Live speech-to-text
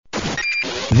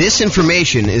This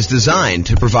information is designed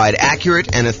to provide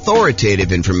accurate and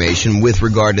authoritative information with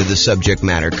regard to the subject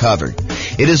matter covered.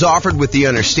 It is offered with the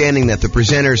understanding that the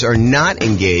presenters are not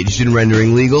engaged in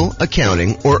rendering legal,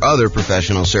 accounting, or other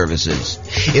professional services.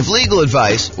 If legal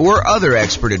advice or other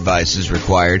expert advice is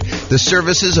required, the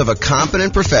services of a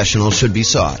competent professional should be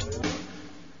sought.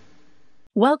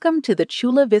 Welcome to the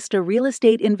Chula Vista Real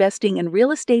Estate Investing and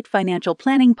Real Estate Financial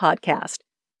Planning Podcast.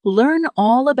 Learn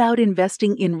all about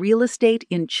investing in real estate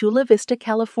in Chula Vista,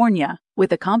 California,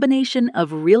 with a combination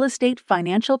of real estate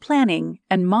financial planning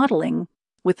and modeling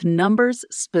with numbers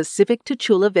specific to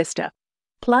Chula Vista,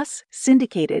 plus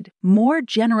syndicated, more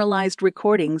generalized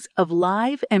recordings of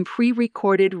live and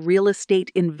pre-recorded real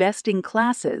estate investing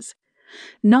classes,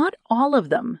 not all of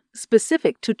them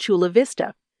specific to Chula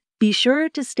Vista. Be sure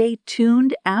to stay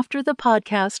tuned after the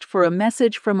podcast for a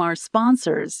message from our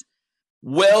sponsors.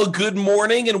 Well, good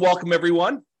morning and welcome,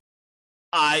 everyone.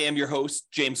 I am your host,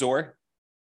 James Orr,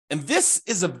 and this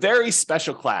is a very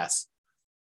special class.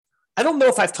 I don't know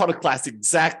if I've taught a class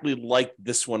exactly like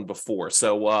this one before,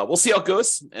 so we'll see how it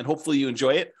goes, and hopefully you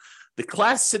enjoy it. The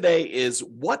class today is,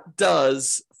 what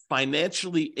does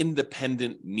financially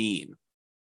independent mean?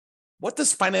 What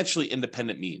does financially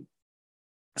independent mean?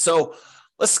 So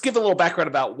let's give a little background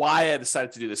about why I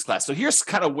decided to do this class. So here's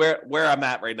kind of where I'm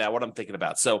at right now, what I'm thinking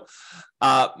about. So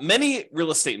many real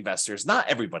estate investors, not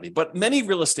everybody, but many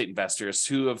real estate investors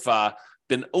who have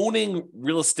been owning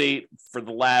real estate for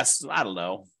the last,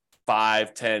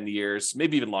 5-10 years,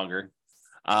 maybe even longer,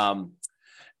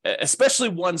 especially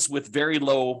ones with very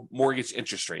low mortgage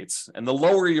interest rates. And the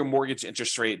lower your mortgage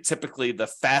interest rate, typically the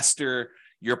faster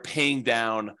you're paying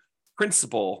down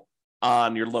principal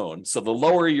on your loan. So the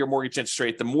lower your mortgage interest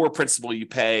rate, the more principal you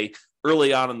pay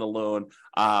early on in the loan.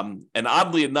 And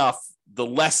oddly enough, the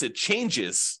less it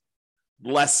changes,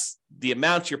 less the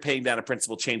amount you're paying down in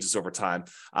principal changes over time.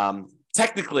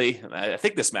 Technically, I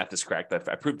think this math is correct.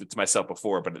 I proved it to myself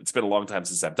before, but it's been a long time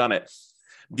since I've done it.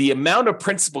 The amount of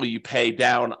principal you pay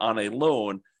down on a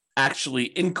loan actually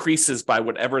increases by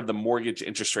whatever the mortgage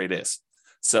interest rate is.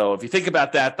 So if you think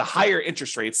about that, the higher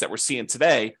interest rates that we're seeing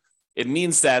today, it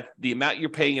means that the amount you're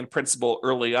paying in principal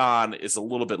early on is a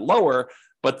little bit lower,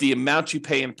 but the amount you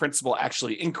pay in principal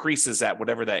actually increases at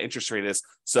whatever that interest rate is.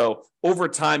 So over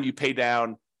time, you pay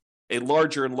down a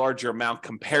larger and larger amount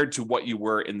compared to what you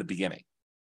were in the beginning,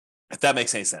 if that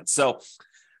makes any sense. So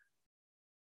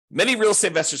many real estate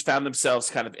investors found themselves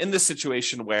kind of in this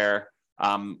situation where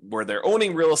they're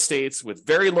owning real estates with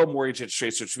very low mortgage interest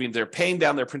rates, which means they're paying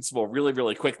down their principal really,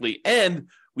 really quickly. And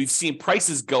we've seen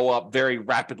prices go up very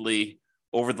rapidly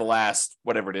over the last,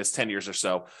 10 years or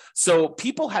so. So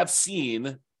people have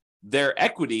seen their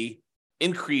equity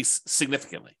increase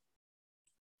significantly.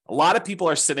 A lot of people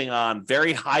are sitting on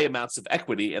very high amounts of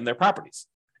equity in their properties,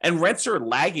 and rents are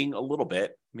lagging a little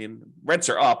bit. I mean, rents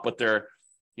are up, but they're,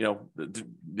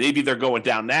 maybe they're going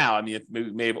down now. I mean, it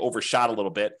may have overshot a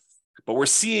little bit, but we're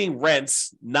seeing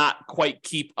rents not quite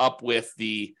keep up with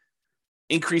the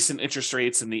increase in interest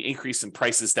rates and the increase in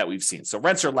prices that we've seen. So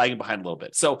rents are lagging behind a little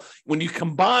bit. So when you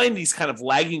combine these kind of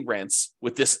lagging rents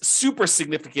with this super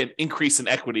significant increase in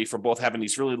equity from both having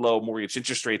these really low mortgage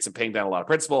interest rates and paying down a lot of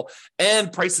principal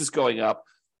and prices going up,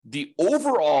 the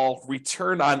overall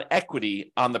return on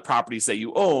equity on the properties that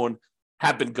you own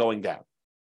have been going down.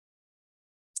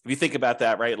 If you think about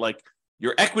that, right? Like,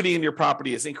 your equity in your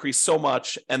property has increased so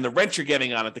much, and the rent you're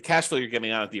getting on it, the cash flow you're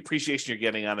getting on it, the appreciation you're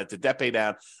getting on it, the debt pay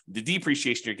down, the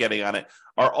depreciation you're getting on it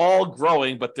are all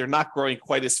growing, but they're not growing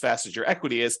quite as fast as your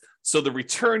equity is. So the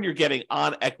return you're getting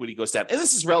on equity goes down. And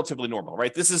this is relatively normal,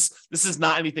 right? This is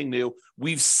not anything new.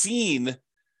 We've seen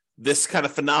this kind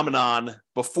of phenomenon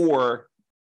before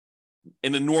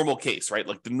in a normal case, right?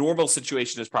 Like, the normal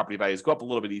situation is property values go up a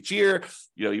little bit each year.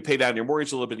 You pay down your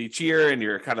mortgage a little bit each year, and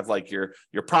you're kind of like your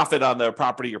profit on the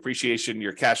property, your appreciation,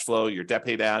 your cash flow, your debt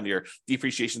pay down, your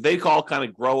depreciation, they all kind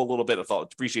of grow a little bit.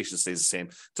 Depreciation stays the same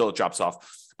until it drops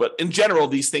off. But in general,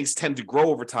 these things tend to grow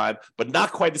over time, but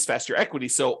not quite as fast as your equity.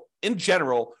 So in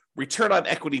general, return on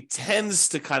equity tends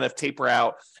to kind of taper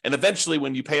out. And eventually,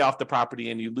 when you pay off the property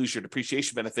and you lose your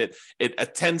depreciation benefit,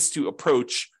 it tends to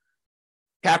approach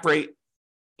cap rate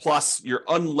plus your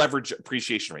unleveraged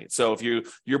appreciation rate. So if you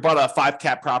bought a 5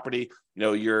 cap property,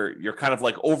 your kind of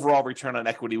like overall return on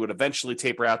equity would eventually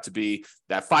taper out to be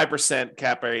that 5%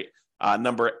 cap rate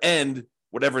number, and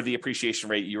whatever the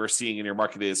appreciation rate you are seeing in your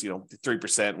market is,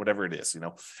 3%, whatever it is,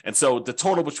 And so the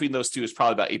total between those two is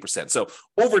probably about 8%. So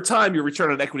over time, your return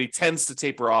on equity tends to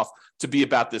taper off to be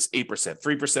about this 8%,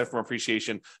 3% from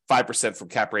appreciation, 5% from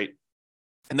cap rate.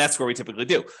 And that's where we typically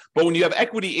do. But when you have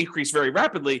equity increase very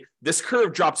rapidly, this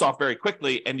curve drops off very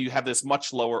quickly and you have this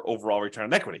much lower overall return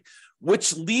on equity,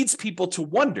 which leads people to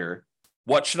wonder,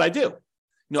 what should I do?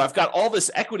 I've got all this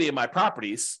equity in my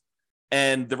properties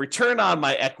and the return on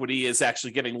my equity is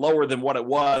actually getting lower than what it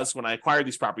was when I acquired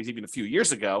these properties even a few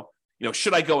years ago.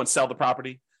 Should I go and sell the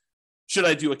property? Should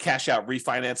I do a cash out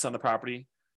refinance on the property?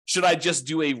 Should I just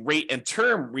do a rate and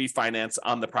term refinance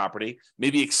on the property,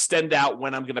 maybe extend out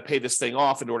when I'm going to pay this thing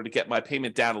off in order to get my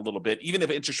payment down a little bit? Even if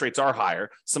interest rates are higher,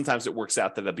 sometimes it works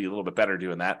out that it'll be a little bit better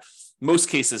doing that. Most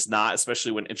cases not,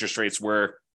 especially when interest rates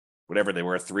were whatever they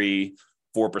were, 3%,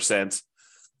 4%,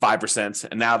 5%,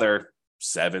 and now they're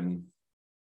 7%,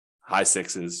 high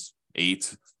 6s,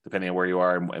 8%, depending on where you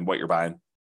are and what you're buying.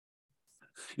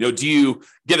 Do you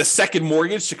get a second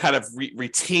mortgage to kind of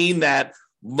retain that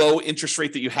low interest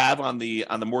rate that you have on the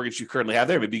mortgage you currently have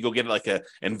there? Maybe you go get like a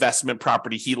investment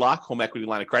property HELOC, home equity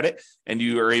line of credit, and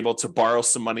you are able to borrow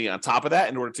some money on top of that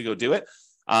in order to go do it.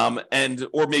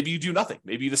 Or maybe you do nothing.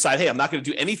 Maybe you decide, hey, I'm not going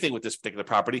to do anything with this particular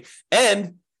property.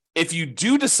 And if you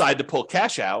do decide to pull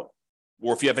cash out,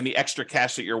 or if you have any extra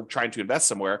cash that you're trying to invest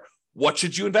somewhere, what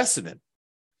should you invest it in?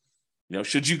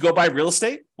 Should you go buy real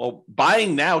estate? Well,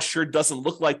 buying now sure doesn't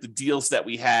look like the deals that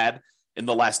we had in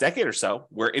the last decade or so,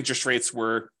 where interest rates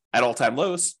were at all-time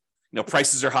lows.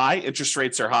 Prices are high, interest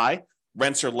rates are high,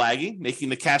 rents are lagging, making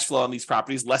the cash flow on these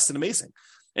properties less than amazing.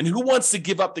 And who wants to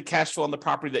give up the cash flow on the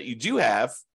property that you do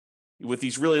have with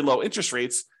these really low interest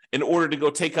rates in order to go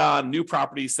take on new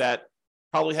properties that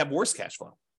probably have worse cash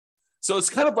flow? So it's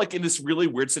kind of like in this really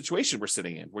weird situation we're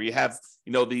sitting in, where you have,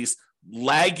 these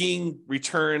lagging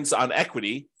returns on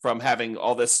equity from having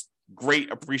all this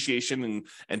great appreciation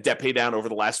and debt pay down over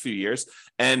the last few years.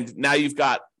 And now you've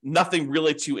got nothing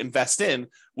really to invest in,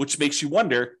 which makes you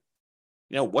wonder,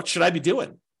 what should I be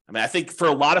doing? I think for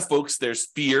a lot of folks, there's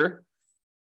fear.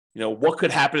 What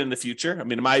could happen in the future?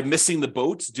 Am I missing the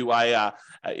boat? Do I,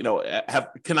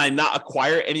 can I not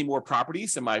acquire any more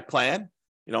properties in my plan?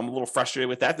 I'm a little frustrated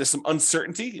with that. There's some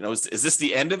uncertainty. Is this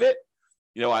the end of it?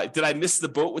 Did I miss the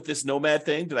boat with this nomad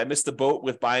thing? Did I miss the boat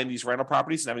with buying these rental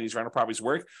properties and having these rental properties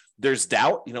work? There's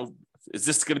doubt. Is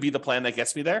this going to be the plan that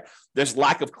gets me there? There's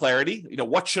lack of clarity.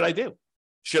 What should I do?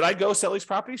 Should I go sell these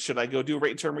properties? Should I go do a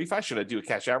rate and term refi? Should I do a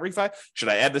cash out refi? Should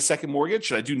I add the second mortgage?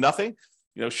 Should I do nothing?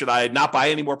 Should I not buy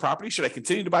any more properties? Should I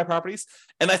continue to buy properties?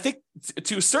 And I think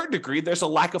to a certain degree, there's a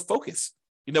lack of focus.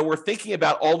 We're thinking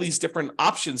about all these different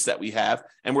options that we have,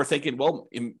 and we're thinking, well,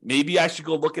 maybe I should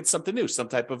go look at something new, some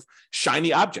type of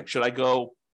shiny object. Should I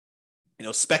go,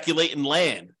 speculate in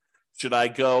land? Should I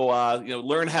go,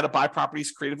 learn how to buy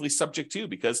properties creatively subject to?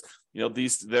 Because,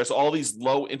 there's all these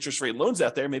low interest rate loans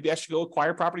out there. Maybe I should go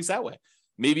acquire properties that way.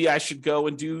 Maybe I should go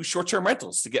and do short-term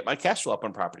rentals to get my cash flow up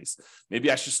on properties.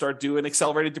 Maybe I should start doing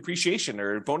accelerated depreciation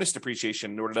or bonus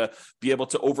depreciation in order to be able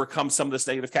to overcome some of this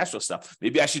negative cash flow stuff.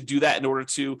 Maybe I should do that in order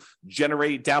to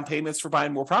generate down payments for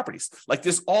buying more properties. Like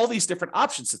there's all these different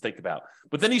options to think about.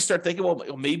 But then you start thinking, well,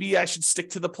 maybe I should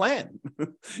stick to the plan.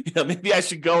 Maybe I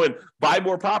should go and buy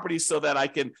more properties so that I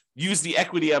can use the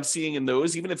equity I'm seeing in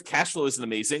those, even if cash flow isn't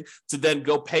amazing, to then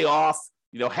go pay off,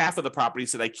 half of the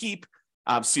properties that I keep.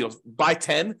 Buy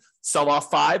 10, sell off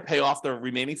 5, pay off the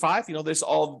remaining 5.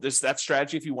 There's that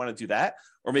strategy if you want to do that.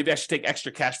 Or maybe I should take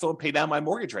extra cash flow and pay down my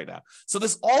mortgage right now. So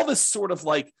there's all this sort of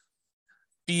like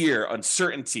fear,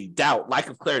 uncertainty, doubt, lack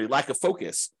of clarity, lack of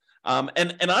focus.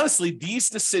 And honestly, these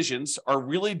decisions are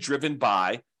really driven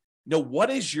by,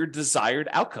 what is your desired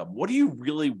outcome? What do you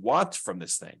really want from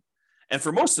this thing? And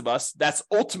for most of us, that's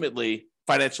ultimately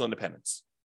financial independence.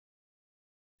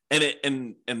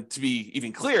 And to be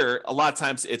even clearer, a lot of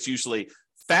times it's usually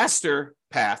faster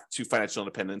path to financial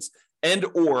independence and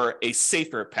or a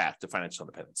safer path to financial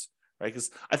independence, right? Because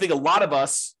I think a lot of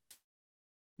us,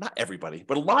 not everybody,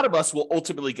 but a lot of us will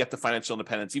ultimately get to financial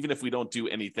independence, even if we don't do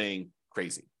anything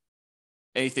crazy,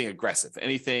 anything aggressive,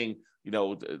 anything,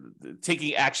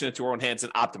 taking action into our own hands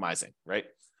and optimizing, right?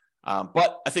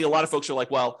 But I think a lot of folks are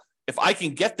like, well, if I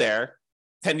can get there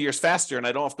 10 years faster and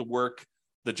I don't have to work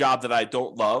the job that I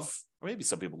don't love, or maybe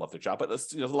some people love their job, but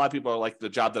a lot of people are like the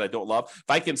job that I don't love. If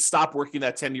I can stop working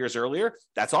that 10 years earlier,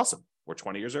 that's awesome. Or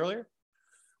 20 years earlier.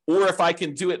 Or if I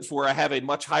can do it where I have a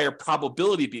much higher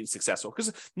probability of being successful,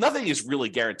 because nothing is really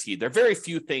guaranteed. There are very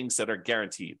few things that are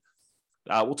guaranteed.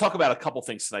 We'll talk about a couple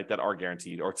things tonight that are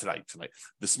guaranteed, or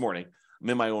this morning. I'm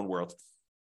in my own world.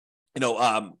 There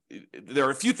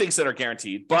are a few things that are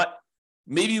guaranteed, but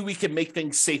maybe we can make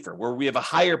things safer where we have a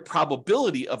higher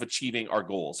probability of achieving our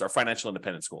goals, our financial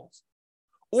independence goals.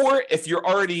 Or if you're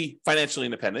already financially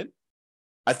independent,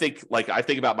 I think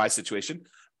about my situation.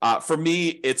 For me,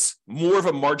 it's more of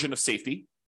a margin of safety.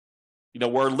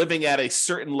 we're living at a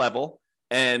certain level.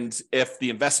 And if the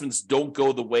investments don't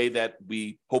go the way that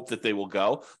we hope that they will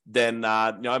go, then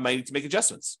I might need to make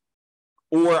adjustments.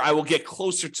 Or I will get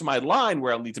closer to my line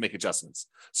where I'll need to make adjustments.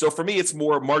 So for me, it's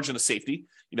more margin of safety.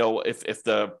 If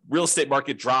the real estate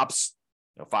market drops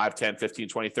 5, 10, 15,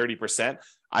 20, 30%,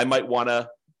 I might want to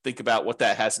think about what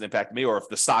that has an impact on me. Or if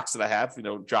the stocks that I have,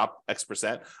 drop X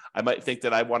percent, I might think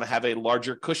that I want to have a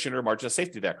larger cushion or margin of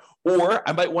safety there. Or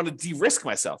I might want to de-risk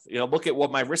myself, look at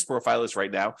what my risk profile is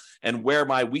right now and where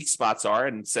my weak spots are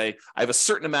and say, I have a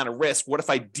certain amount of risk. What if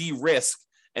I de-risk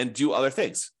and do other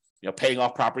things? Paying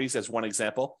off properties as one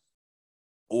example,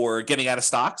 or getting out of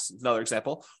stocks is another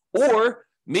example. Or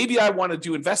maybe I want to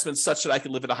do investments such that I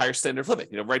can live at a higher standard of living.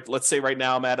 Let's say right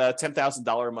now I'm at a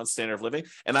 $10,000 a month standard of living,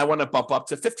 and I want to bump up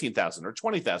to $15,000 or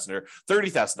 $20,000 or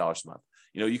 $30,000 a month.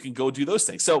 You can go do those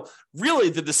things. So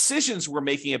really the decisions we're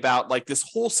making about like this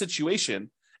whole situation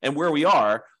and where we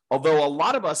are, although a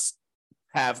lot of us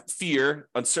have fear,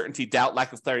 uncertainty, doubt,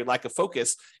 lack of clarity, lack of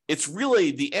focus, it's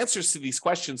really the answers to these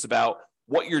questions about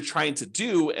what you're trying to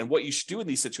do and what you should do in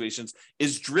these situations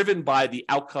is driven by the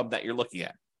outcome that you're looking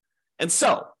at. And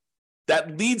so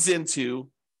that leads into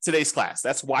today's class.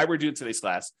 That's why we're doing today's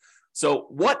class. So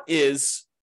what is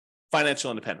financial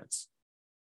independence?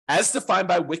 As defined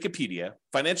by Wikipedia,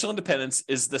 financial independence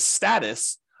is the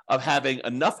status of having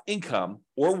enough income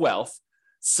or wealth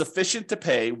sufficient to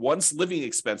pay one's living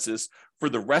expenses for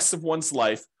the rest of one's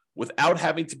life without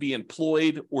having to be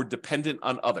employed or dependent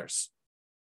on others.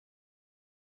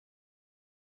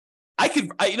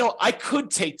 I could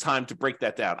take time to break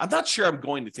that down. I'm not sure I'm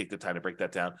going to take the time to break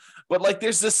that down, but like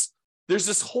there's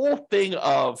this whole thing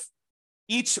of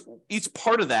each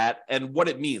part of that and what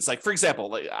it means. Like, for example,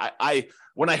 like I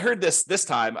when I heard this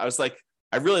time, I was like,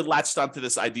 I really latched onto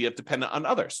this idea of dependent on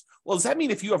others. Well, does that mean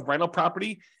if you have rental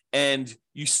property and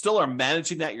you still are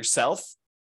managing that yourself,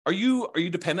 are you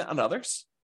dependent on others?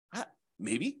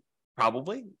 Maybe,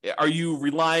 probably. Are you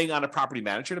relying on a property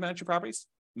manager to manage your properties?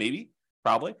 Maybe,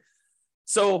 probably.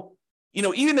 So,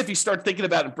 even if you start thinking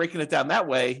about it and breaking it down that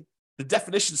way, the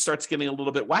definition starts getting a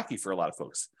little bit wacky for a lot of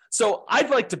folks. So I'd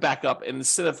like to back up, and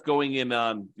instead of going in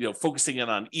on, focusing in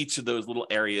on each of those little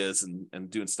areas and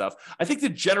doing stuff, I think the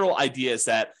general idea is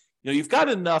that, you've got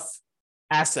enough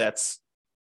assets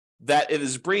that it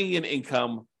is bringing in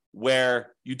income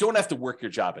where you don't have to work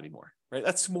your job anymore, right?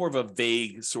 That's more of a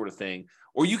vague sort of thing.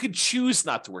 Or you could choose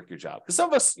not to work your job. Because some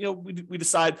of us, we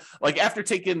decide, like after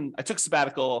I took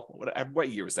sabbatical, what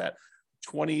year was that?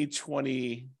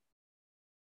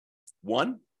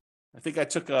 2021? I think I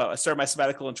started my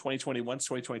sabbatical in 2021, it's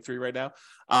 2023 right now.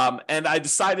 And I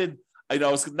decided, I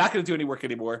was not going to do any work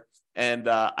anymore. And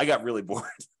I got really bored,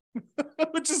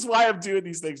 which is why I'm doing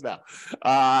these things now.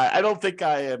 I don't think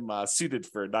I am suited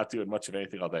for not doing much of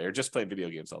anything all day or just playing video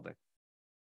games all day.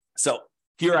 So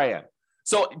here I am.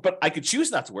 But I could choose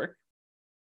not to work.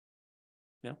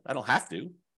 I don't have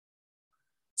to.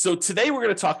 So today we're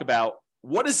going to talk about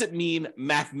what does it mean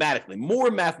mathematically, more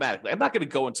mathematically. I'm not going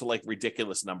to go into like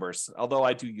ridiculous numbers, although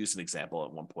I do use an example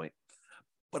at one point.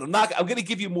 But I'm going to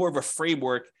give you more of a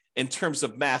framework in terms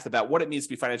of math about what it means to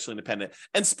be financially independent.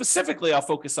 And specifically, I'll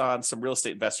focus on some real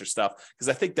estate investor stuff because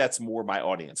I think that's more my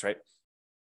audience, right?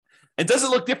 And does it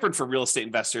look different for real estate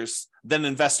investors than an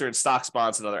investor in stocks,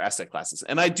 bonds, and other asset classes?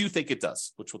 And I do think it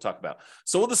does, which we'll talk about.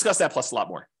 So we'll discuss that plus a lot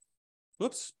more.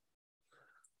 Whoops.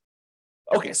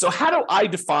 Okay, so how do I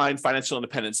define financial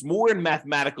independence more in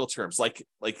mathematical terms? Like,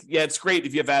 yeah, it's great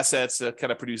if you have assets that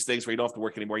kind of produce things where you don't have to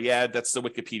work anymore. Yeah, that's the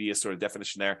Wikipedia sort of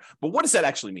definition there. But what does that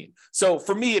actually mean? So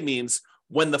for me, it means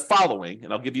when the following,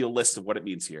 and I'll give you a list of what it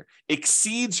means here,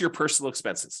 exceeds your personal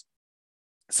expenses.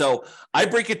 So I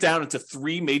break it down into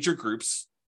three major groups.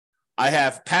 I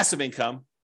have passive income,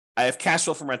 I have cash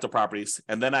flow from rental properties,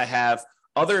 and then I have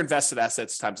other invested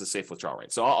assets times the safe withdrawal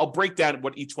rate. So I'll break down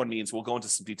what each one means. We'll go into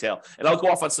some detail, and I'll go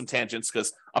off on some tangents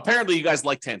because apparently you guys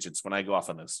like tangents when I go off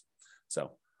on this.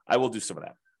 So I will do some of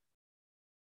that.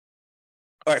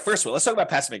 All right, first of all, let's talk about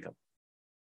passive income.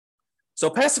 So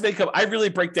passive income, I really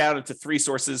break down into three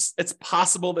sources. It's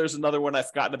possible there's another one I've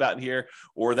forgotten about in here,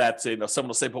 or that someone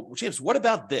will say, "But James, what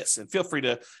about this?" And feel free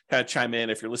to kind of chime in.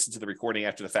 If you're listening to the recording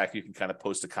after the fact, you can kind of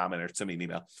post a comment or send me an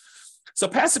email. So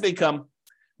passive income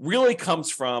really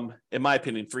comes from, in my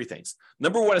opinion, three things.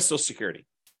 Number one is Social Security.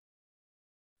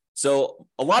 So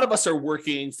a lot of us are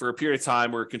working for a period of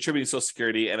time, we're contributing to Social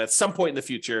Security, and at some point in the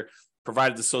future,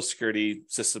 provided the Social Security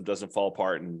system doesn't fall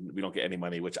apart and we don't get any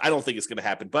money, which I don't think is going to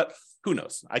happen, but who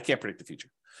knows? I can't predict the future.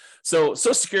 So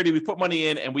Social Security, we put money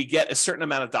in and we get a certain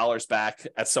amount of dollars back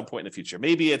at some point in the future.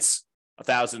 Maybe it's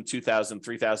 $1,000, $2,000,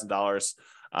 $3,000.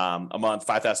 a month,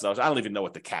 $5,000. I don't even know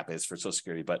what the cap is for Social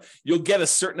Security, but you'll get a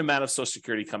certain amount of Social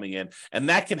Security coming in, and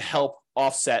that can help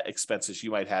offset expenses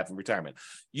you might have in retirement.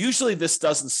 Usually this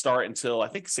doesn't start until I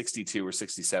think 62 or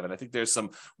 67. I think there's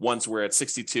some ones where at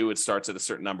 62, it starts at a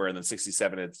certain number, and then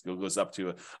 67, it goes up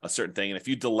to a certain thing. And if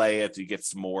you delay it, you get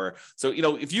some more. So,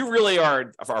 if you really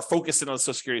are focusing on the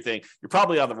Social Security thing, you're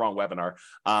probably on the wrong webinar.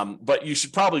 But you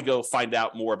should probably go find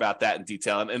out more about that in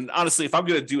detail. And honestly, if I'm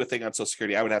going to do a thing on Social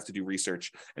Security, I would have to do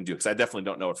research and do it, because I definitely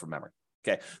don't know it from memory.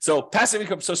 Okay. So passive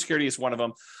income Social Security is one of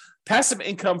them. Passive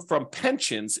income from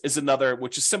pensions is another,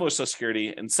 which is similar to Social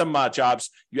Security. In some jobs,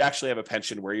 you actually have a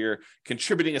pension where you're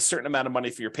contributing a certain amount of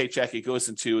money for your paycheck. It goes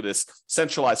into this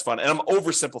centralized fund. And I'm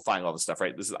oversimplifying all this stuff,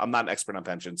 right? I'm not an expert on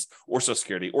pensions or Social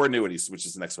Security or annuities, which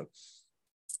is the next one.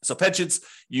 So pensions,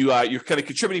 you're kind of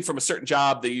contributing from a certain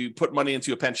job that you put money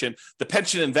into a pension. The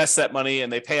pension invests that money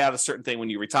and they pay out a certain thing when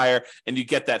you retire, and you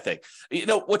get that thing.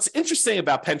 What's interesting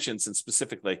about pensions, and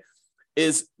specifically,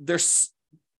 is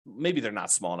maybe they're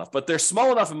not small enough, but they're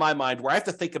small enough in my mind where I have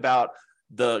to think about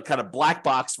the kind of black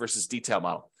box versus detail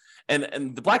model.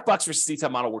 And the black box versus detail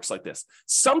model works like this.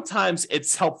 Sometimes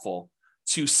it's helpful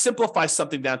to simplify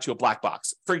something down to a black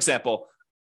box. For example,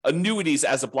 annuities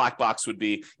as a black box would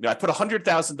be, I put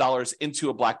 $100,000 into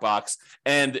a black box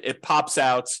and it pops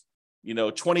out,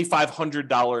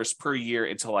 $2,500 per year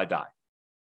until I die.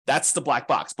 That's the black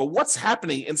box. But what's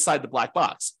happening inside the black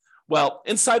box? Well,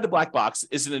 inside the black box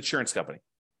is an insurance company.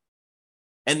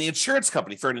 And the insurance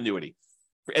company for an annuity,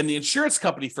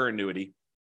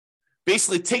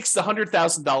 basically takes the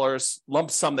 $100,000 lump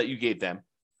sum that you gave them,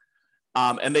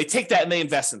 and they take that and they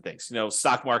invest in things,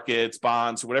 stock markets,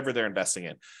 bonds, whatever they're investing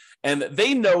in. And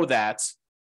they know that,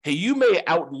 hey, you may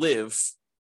outlive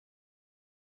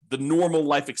the normal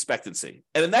life expectancy.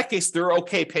 And in that case, they're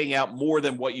okay paying out more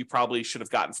than what you probably should have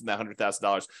gotten from that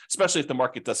 $100,000, especially if the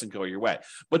market doesn't go your way.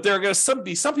 But there are going to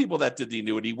be some people that did the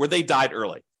annuity where they died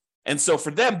early. And so for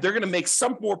them, they're going to make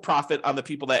some more profit on the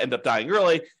people that end up dying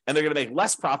early, and they're going to make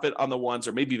less profit on the ones,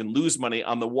 or maybe even lose money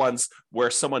on the ones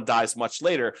where someone dies much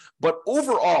later. But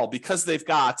overall, because they've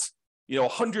got,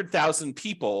 100,000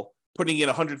 people putting in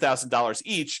 $100,000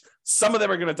 each, some of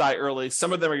them are going to die early.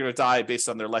 Some of them are going to die based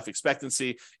on their life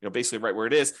expectancy, basically right where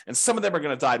it is. And some of them are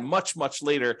going to die much, much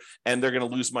later, and they're going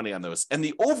to lose money on those. And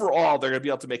the overall, they're going to be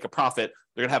able to make a profit.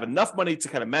 They're going to have enough money to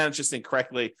kind of manage this thing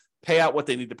correctly, pay out what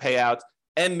they need to pay out,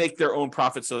 and make their own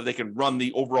profit so that they can run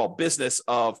the overall business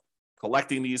of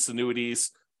collecting these annuities,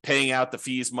 paying out the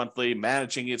fees monthly,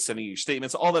 managing it, sending you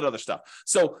statements, all that other stuff.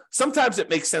 So sometimes it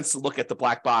makes sense to look at the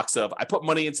black box of, I put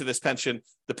money into this pension,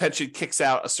 the pension kicks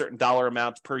out a certain dollar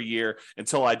amount per year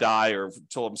until I die or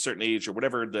until I'm a certain age or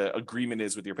whatever the agreement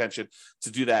is with your pension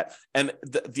to do that. And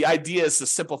the idea is to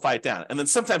simplify it down. And then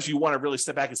sometimes you want to really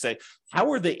step back and say,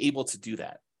 how are they able to do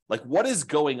that? Like, what is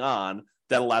going on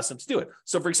that allows them to do it?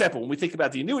 So for example, when we think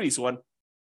about the annuities one,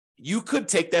 you could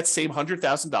take that same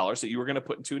 $100,000 that you were going to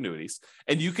put into annuities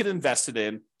and you could invest it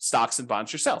in stocks and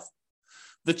bonds yourself.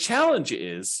 The challenge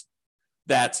is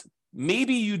that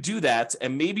maybe you do that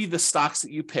and maybe the stocks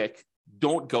that you pick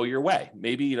don't go your way.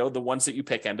 Maybe, the ones that you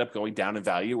pick end up going down in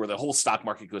value, or the whole stock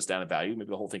market goes down in value.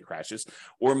 Maybe the whole thing crashes,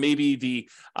 or maybe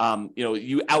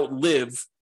you outlive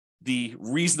the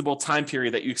reasonable time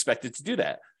period that you expected to do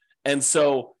that. And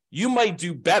so you might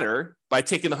do better by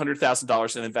taking the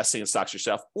 $100,000 and investing in stocks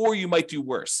yourself, or you might do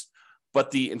worse.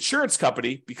 But the insurance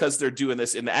company, because they're doing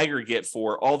this in the aggregate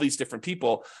for all these different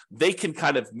people, they can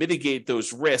kind of mitigate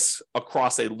those risks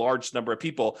across a large number of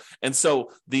people. And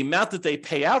so the amount that they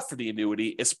pay out for the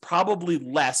annuity is probably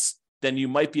less than you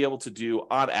might be able to do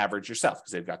on average yourself,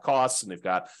 because they've got costs and they've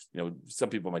got, some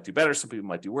people might do better, some people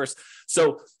might do worse.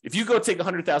 So if you go take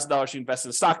 $100,000, you invest in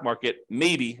the stock market,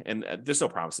 maybe, and there's no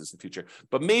promises in the future,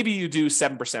 but maybe you do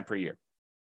 7% per year.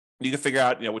 You can figure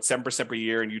out, with 7% per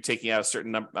year and you taking out a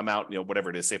certain amount, whatever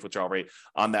it is, safe withdrawal rate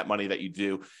on that money that you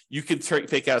do, you can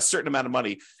take out a certain amount of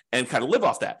money and kind of live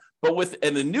off that. But with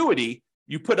an annuity,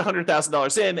 you put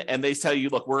 $100,000 in and they tell you,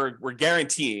 look, we're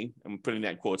guaranteeing, I'm putting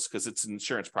that in quotes because it's an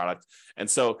insurance product. And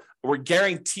so we're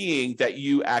guaranteeing that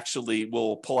you actually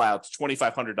will pull out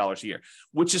 $2,500 a year,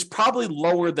 which is probably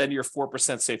lower than your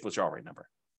 4% safe withdrawal rate number.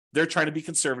 They're trying to be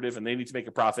conservative and they need to make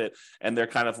a profit. And they're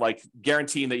kind of like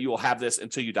guaranteeing that you will have this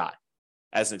until you die.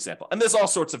 as an example. And there's all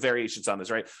sorts of variations on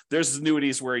this, right? There's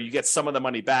annuities where you get some of the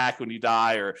money back when you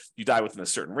die, or you die within a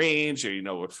certain range,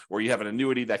 or, or you have an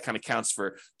annuity that kind of counts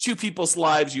for two people's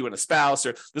lives, you and a spouse,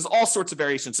 or there's all sorts of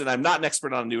variations. And I'm not an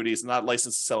expert on annuities, I'm not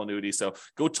licensed to sell annuities. So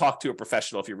go talk to a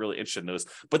professional if you're really interested in those.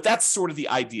 But that's sort of the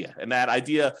idea. And that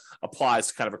idea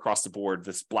applies kind of across the board,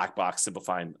 this black box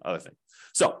simplifying other thing.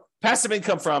 So passive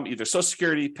income from either Social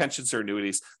Security, pensions, or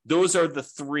annuities. Those are the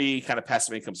three kind of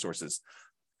passive income sources.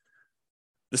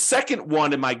 The second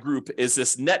one in my group is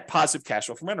this net positive cash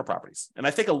flow from rental properties. And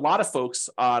I think a lot of folks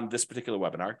on this particular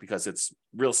webinar, because it's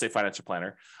Real Estate Financial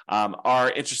Planner,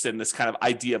 are interested in this kind of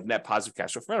idea of net positive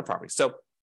cash flow from rental properties. So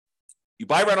you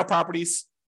buy rental properties.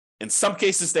 In some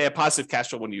cases, they have positive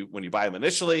cash flow when you buy them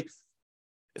initially,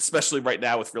 especially right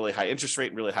now with really high interest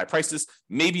rate and really high prices.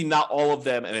 Maybe not all of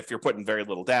them, and if you're putting very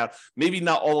little down, maybe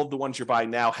not all of the ones you're buying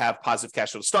now have positive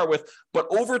cash flow to start with. But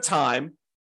over time,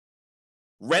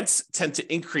 rents tend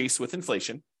to increase with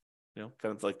inflation, kind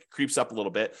of like creeps up a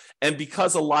little bit. And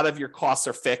because a lot of your costs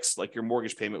are fixed, like your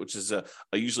mortgage payment, which is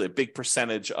usually a big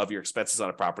percentage of your expenses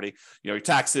on a property, your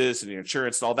taxes and your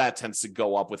insurance and all that tends to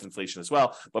go up with inflation as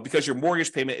well. But because your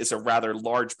mortgage payment is a rather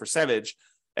large percentage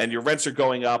and your rents are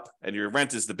going up and your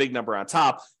rent is the big number on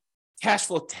top, cash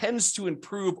flow tends to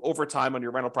improve over time on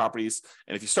your rental properties.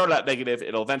 And if you start out negative,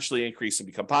 it'll eventually increase and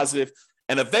become positive.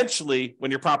 And eventually, when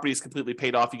your property is completely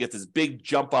paid off, you get this big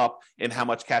jump up in how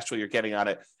much cash flow you're getting on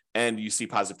it, and you see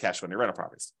positive cash flow on your rental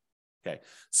properties. Okay,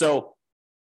 so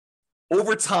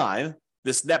over time,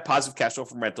 this net positive cash flow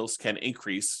from rentals can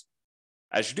increase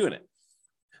as you're doing it.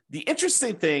 The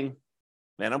interesting thing,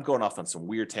 man, I'm going off on some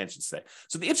weird tangents today.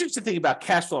 So the interesting thing about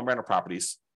cash flow and rental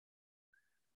properties,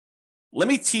 let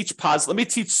me teach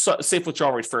safe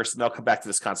withdrawal rate first, and then I'll come back to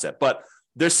this concept. But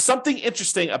there's something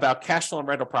interesting about cash flow and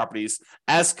rental properties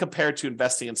as compared to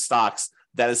investing in stocks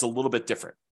that is a little bit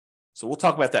different. So we'll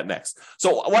talk about that next.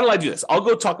 So why don't I do this? I'll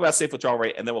go talk about safe withdrawal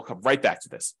rate, and then we'll come right back to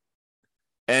this.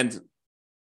 And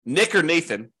Nick or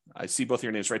Nathan, I see both of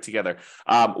your names right together.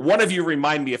 One of you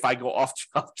remind me if I go off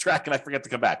track and I forget to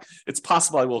come back. It's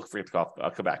possible I will forget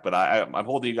to come back, but I'm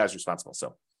holding you guys responsible.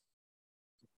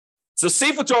 So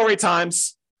safe withdrawal rate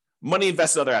times money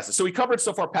invested in other assets. So we covered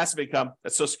so far passive income,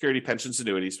 that's Social Security, pensions,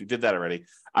 annuities. We did that already.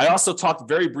 I also talked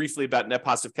very briefly about net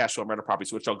positive cash flow and rental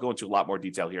properties, which I'll go into a lot more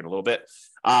detail here in a little bit.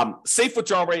 Safe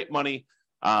withdrawal rate money,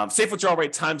 safe withdrawal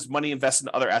rate times money invested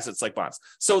in other assets like bonds.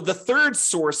 So the third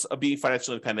source of being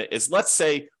financially independent is, let's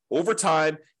say over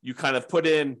time, you kind of put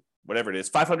in whatever it is,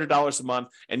 $500 a month,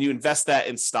 and you invest that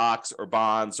in stocks or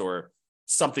bonds or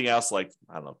something else like,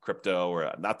 I don't know, crypto,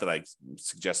 or not that I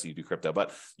suggest you do crypto,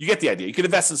 but you get the idea. You can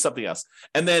invest in something else.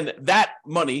 And then that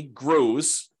money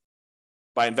grows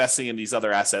by investing in these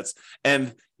other assets.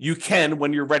 And you can,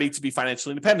 when you're ready to be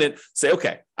financially independent, say,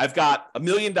 okay, I've got $1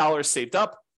 million saved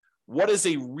up. What is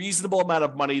a reasonable amount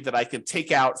of money that I can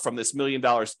take out from this $1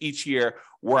 million each year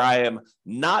where I am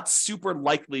not super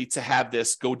likely to have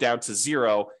this go down to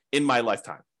zero in my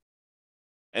lifetime?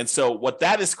 And so what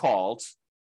that is called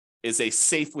is a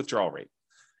safe withdrawal rate.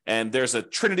 And there's a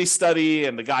Trinity study,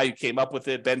 and the guy who came up with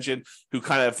it, Benjamin, who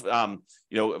kind of,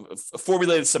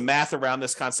 formulated some math around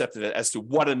this concept as to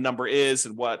what a number is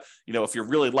and what, if you're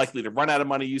really likely to run out of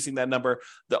money using that number.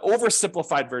 The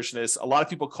oversimplified version is, a lot of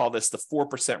people call this the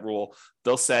 4% rule.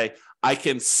 They'll say, I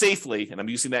can safely, and I'm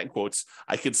using that in quotes,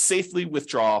 I can safely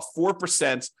withdraw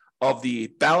 4% of the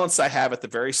balance I have at the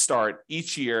very start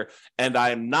each year, and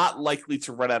I am not likely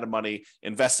to run out of money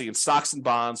investing in stocks and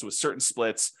bonds with certain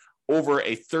splits over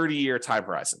a 30-year time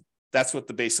horizon. That's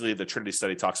what basically the Trinity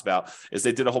study talks about, is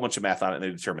they did a whole bunch of math on it and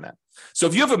they determined that. So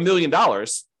if you have $1 million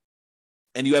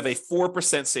and you have a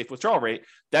 4% safe withdrawal rate,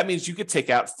 that means you could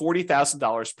take out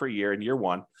 $40,000 per year in year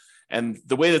one. And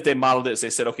the way that they modeled it is they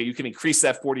said, okay, you can increase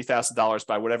that $40,000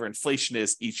 by whatever inflation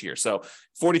is each year. So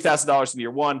 $40,000 in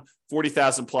year one,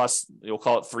 40,000 plus, you'll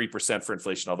call it 3% for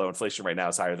inflation, although inflation right now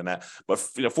is higher than that. But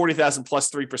 40,000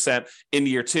 plus 3% in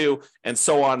year two, and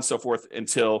so on and so forth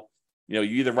until you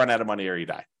either run out of money or you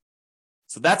die.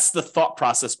 So that's the thought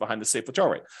process behind the safe withdrawal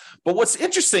rate. But what's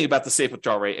interesting about the safe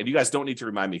withdrawal rate, and you guys don't need to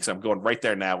remind me because I'm going right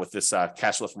there now with this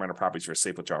cash flow from rental properties for a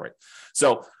safe withdrawal rate.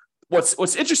 So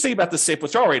what's interesting about the safe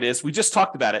withdrawal rate is, we just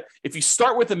talked about it. If you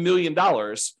start with $1 million,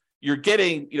 you're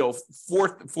getting,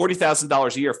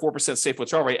 $40,000 a year, 4% safe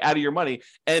withdrawal rate out of your money.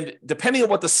 And depending on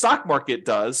what the stock market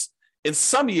does, in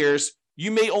some years, you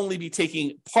may only be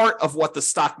taking part of what the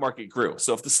stock market grew.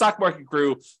 So if the stock market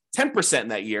grew 10% in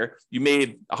that year, you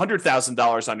made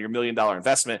 $100,000 on your $1 million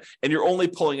investment, and you're only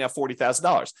pulling out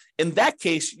 $40,000. In that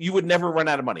case, you would never run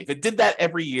out of money. If it did that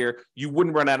every year, you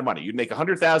wouldn't run out of money. You'd make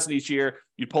 $100,000 each year,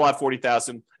 you'd pull out $40,000,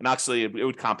 and actually it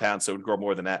would compound, so it would grow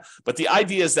more than that. But the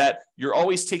idea is that you're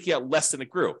always taking out less than it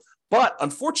grew. But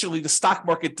unfortunately, the stock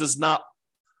market does not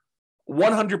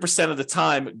 100% of the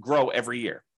time grow every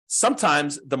year.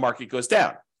 Sometimes the market goes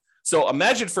down. So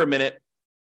imagine for a minute,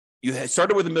 you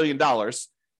started with $1 million.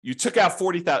 You took out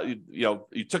 40,000,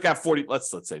 you took out 40, let's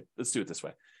do it this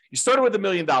way. You started with $1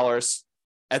 million.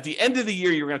 At the end of the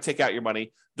year, you were going to take out your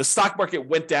money. The stock market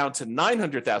went down to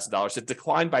 $900,000. It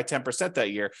declined by 10%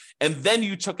 that year. And then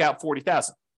you took out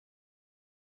 40,000.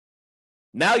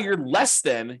 Now you're less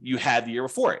than you had the year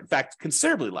before. In fact,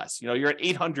 considerably less. You're at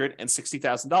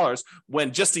 $860,000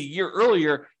 when just a year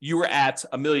earlier, you were at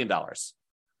 $1 million.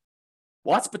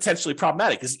 Well, that's potentially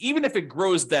problematic because even if it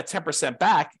grows that 10%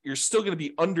 back, you're still going to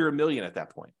be under $1 million at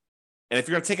that point. And if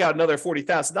you're going to take out another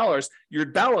 $40,000, your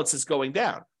balance is going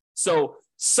down. So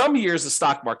some years the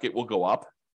stock market will go up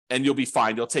and you'll be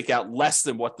fine. You'll take out less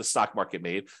than what the stock market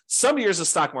made. Some years the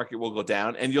stock market will go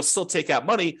down and you'll still take out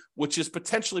money, which is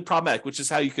potentially problematic, which is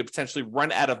how you could potentially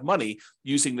run out of money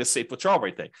using this safe withdrawal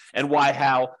rate thing. And why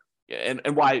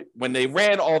when they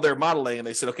ran all their modeling and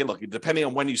they said, okay, look, depending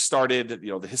on when you started,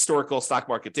 the historical stock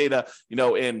market data,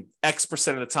 in X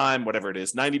percent of the time, whatever it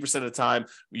is, 90% of the time,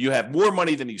 you have more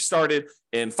money than you started.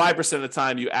 And 5% of the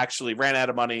time, you actually ran out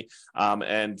of money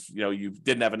and you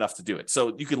didn't have enough to do it.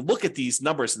 So you can look at these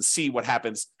numbers and see what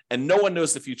happens. And no one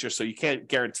knows the future, so you can't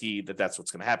guarantee that that's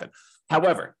what's going to happen.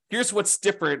 However, here's what's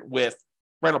different with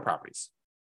rental properties.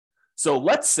 So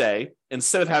let's say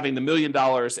instead of having the $1 million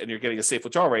and you're getting a safe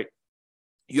withdrawal rate,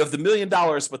 you have the $1 million,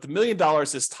 but the $1 million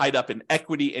is tied up in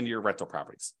equity in your rental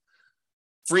properties,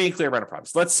 free and clear rental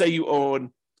properties. Let's say you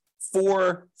own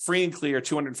 4 free and clear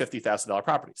 $250,000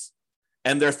 properties,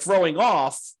 and they're throwing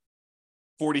off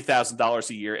 $40,000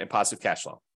 a year in positive cash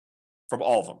flow from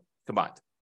all of them combined.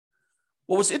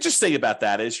 Well, what's interesting about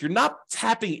that is you're not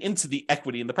tapping into the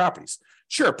equity in the properties.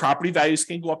 Sure, property values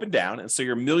can go up and down, and so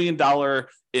your $1 million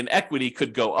in equity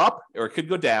could go up or it could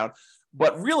go down.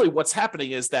 But really what's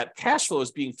happening is that cash flow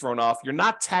is being thrown off. You're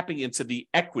not tapping into the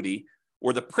equity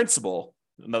or the principal,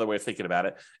 another way of thinking about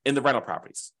it, in the rental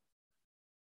properties.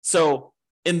 So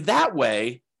in that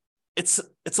way, it's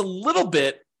a little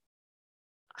bit,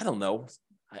 I don't know,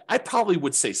 I probably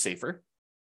would say safer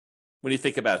when you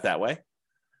think about it that way.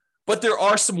 But there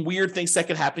are some weird things that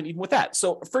can happen even with that.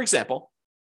 So for example,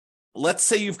 let's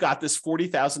say you've got this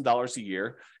 $40,000 a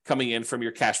year coming in from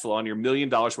your cash flow on your $1 million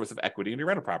worth of equity in your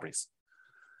rental properties.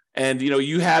 And,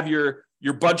 you have your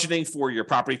budgeting for your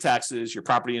property taxes, your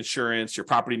property insurance, your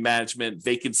property management,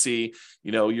 vacancy,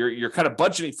 you're kind of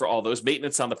budgeting for all those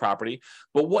maintenance on the property.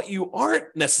 But what you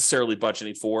aren't necessarily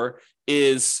budgeting for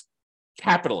is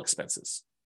capital expenses.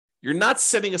 You're not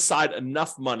setting aside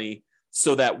enough money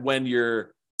so that when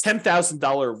your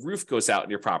 $10,000 roof goes out in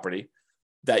your property,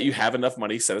 that you have enough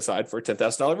money set aside for a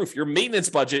 $10,000 roof. Your maintenance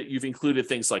budget, you've included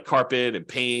things like carpet and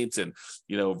paint and,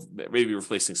 maybe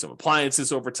replacing some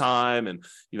appliances over time and,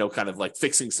 kind of like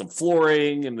fixing some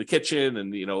flooring in the kitchen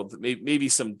and, maybe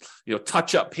some,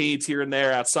 touch up paint here and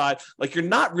there outside. Like you're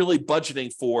not really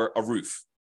budgeting for a roof.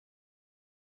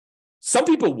 Some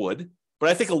people would, but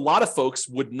I think a lot of folks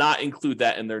would not include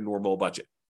that in their normal budget.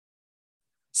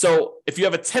 So if you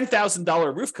have a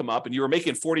 $10,000 roof come up and you were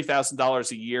making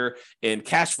 $40,000 a year in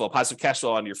cash flow, positive cash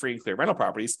flow on your free and clear rental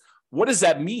properties, what does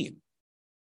that mean?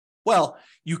 Well,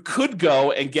 you could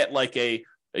go and get like a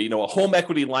home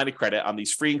equity line of credit on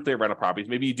these free and clear rental properties.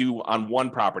 Maybe you do on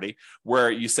one property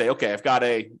where you say, okay, I've got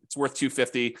it's worth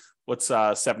 $250. What's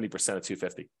 70% of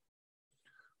 $250?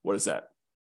 What is that?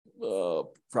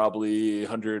 Probably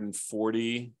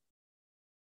 140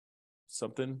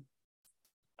 something.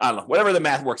 I don't know, whatever the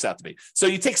math works out to be. So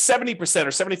you take 70%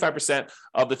 or 75%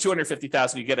 of the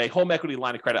 $250,000, you get a home equity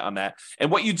line of credit on that.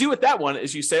 And what you do with that one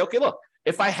is you say, okay, look,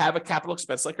 if I have a capital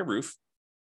expense like a roof,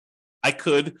 I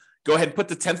could go ahead and put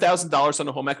the $10,000 on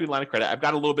the home equity line of credit. I've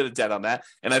got a little bit of debt on that,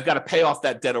 and I've got to pay off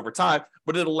that debt over time,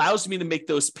 but it allows me to make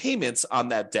those payments on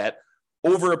that debt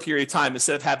over a period of time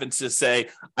instead of having to say,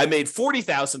 I made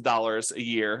 $40,000 a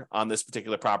year on this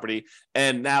particular property.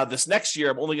 And now this next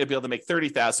year, I'm only going to be able to make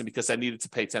 $30,000 because I needed to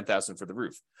pay $10,000 for the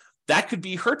roof. That could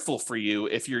be hurtful for you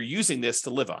if you're using this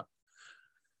to live on.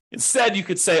 Instead, you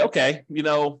could say, okay, I'm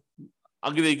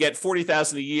going to get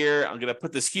 $40,000 a year. I'm going to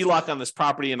put this HELOC on this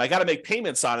property and I got to make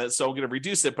payments on it. So I'm going to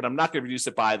reduce it, but I'm not going to reduce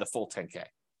it by the full 10K.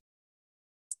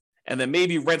 And then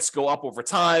maybe rents go up over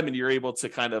time and you're able to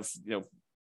kind of,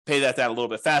 pay that down a little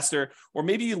bit faster, or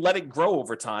maybe you let it grow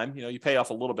over time. You pay off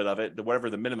a little bit of it, whatever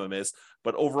the minimum is,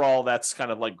 but overall that's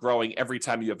kind of like growing every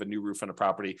time you have a new roof on a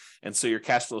property. And so your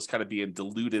cash flow is kind of being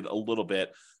diluted a little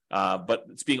bit, but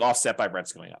it's being offset by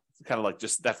rents going up. It's kind of like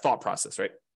just that thought process,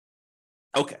 right?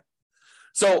 Okay.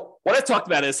 So what I talked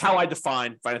about is how I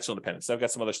define financial independence. I've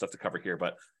got some other stuff to cover here,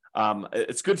 but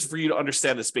it's good for you to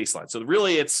understand this baseline. So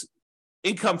really it's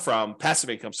income from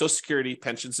passive income, Social Security,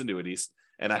 pensions, annuities.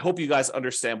 And I hope you guys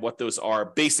understand what those are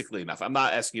basically enough. I'm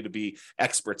not asking you to be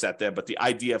experts at them, but the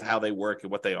idea of how they work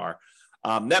and what they are.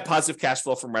 Net positive cash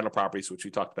flow from rental properties, which we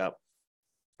talked about.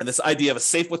 And this idea of a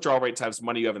safe withdrawal rate times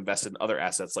money you have invested in other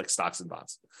assets like stocks and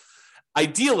bonds.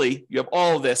 Ideally, you have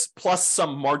all of this plus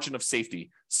some margin of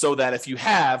safety so that if you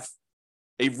have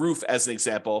a roof, as an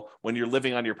example, when you're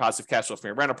living on your positive cash flow from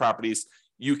your rental properties,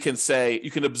 you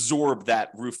can absorb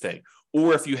that roof thing.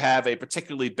 Or if you have a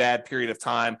particularly bad period of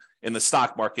time in the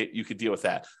stock market, you could deal with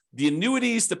that. The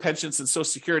annuities, the pensions, and Social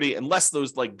Security, unless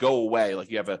those go away, like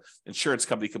you have an insurance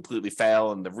company completely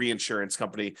fail and the reinsurance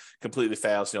company completely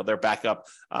fails, their backup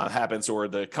happens, or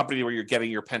the company where you're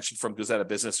getting your pension from goes out of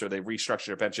business, or they restructure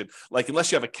your pension.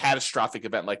 Unless you have a catastrophic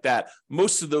event like that,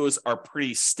 most of those are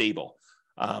pretty stable.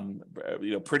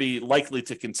 Pretty likely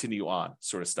to continue on,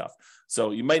 sort of stuff.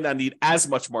 So you might not need as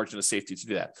much margin of safety to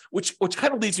do that, which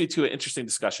kind of leads me to an interesting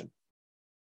discussion.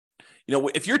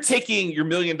 If you're taking your $1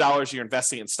 million, you're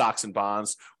investing in stocks and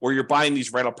bonds, or you're buying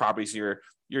these rental properties, you're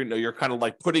kind of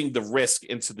like putting the risk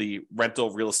into the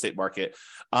rental real estate market.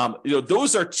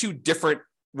 Those are two different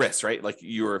risks, right? Like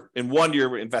you're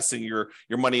investing your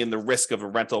money in the risk of a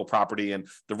rental property and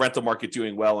the rental market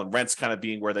doing well and rents kind of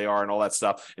being where they are and all that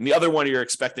stuff. And the other one, you're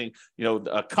expecting,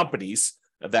 companies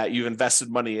that you've invested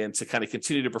money in to kind of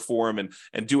continue to perform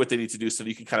and do what they need to do so that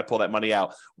you can kind of pull that money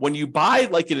out. When you buy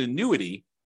like an annuity,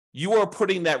 you are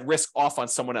putting that risk off on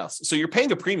someone else. So you're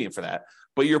paying a premium for that,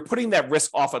 but you're putting that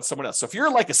risk off on someone else. So if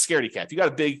you're like a scaredy cat, if you got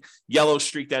a big yellow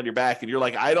streak down your back and you're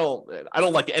like, I don't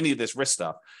like any of this risk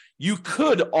stuff, you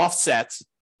could offset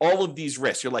all of these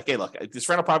risks. You're like, hey, look, these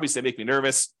rental properties, they make me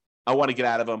nervous. I want to get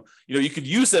out of them. You could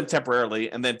use them temporarily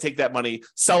and then take that money,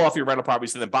 sell off your rental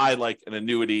properties, and then buy like an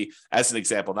annuity as an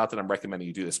example. Not that I'm recommending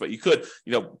you do this, but you could,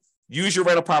 use your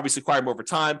rental properties to acquire them over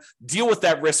time, deal with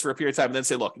that risk for a period of time, and then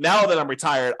say, look, now that I'm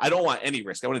retired, I don't want any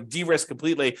risk. I want to de-risk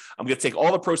completely. I'm going to take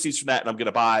all the proceeds from that and I'm going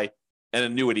to buy an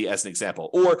annuity as an example.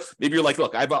 Or maybe you're like,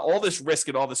 look, I've got all this risk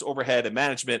and all this overhead and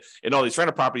management and all these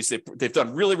rental properties. They've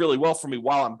done really, really well for me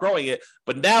while I'm growing it.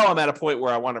 But now I'm at a point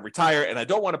where I want to retire and I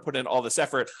don't want to put in all this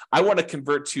effort. I want to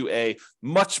convert to a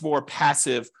much more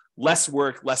passive, less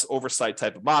work, less oversight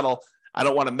type of model. I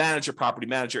don't want to manage a property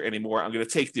manager anymore. I'm going to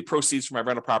take the proceeds from my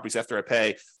rental properties after I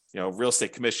pay, real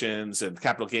estate commissions and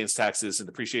capital gains taxes and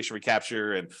depreciation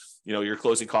recapture and, your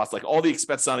closing costs, like all the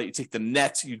expenses on it. You take the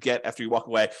net you get after you walk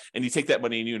away and you take that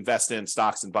money and you invest in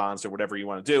stocks and bonds or whatever you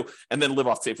want to do, and then live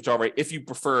off safe withdrawal rate if you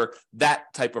prefer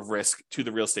that type of risk to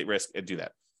the real estate risk and do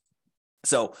that.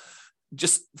 So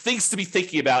just things to be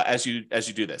thinking about as you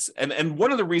do this. And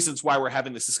one of the reasons why we're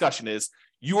having this discussion is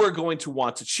you are going to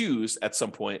want to choose at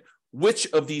some point which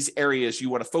of these areas you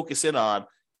want to focus in on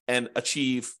and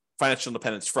achieve financial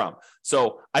independence from.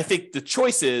 So I think the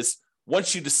choice is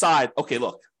once you decide, okay,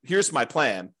 look, here's my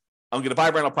plan. I'm going to buy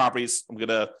rental properties. I'm going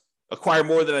to acquire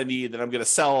more than I need. Then I'm going to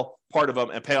sell part of them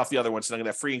and pay off the other ones. And I'm going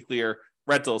to have free and clear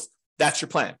rentals. That's your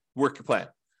plan. Work your plan.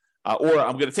 Or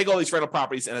I'm going to take all these rental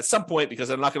properties, and at some point, because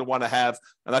I'm not going to want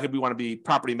to be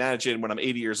property managing when I'm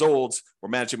 80 years old, or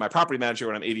managing my property manager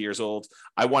when I'm 80 years old,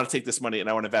 I want to take this money and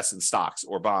I want to invest in stocks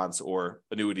or bonds or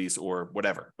annuities or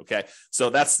whatever. Okay,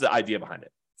 so that's the idea behind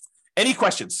it. Any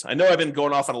questions? I know I've been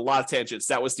going off on a lot of tangents.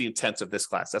 That was the intent of this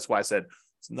class. That's why I said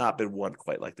it's not been one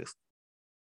quite like this.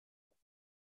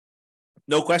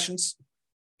 No questions?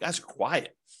 You guys are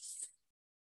quiet.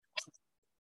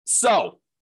 So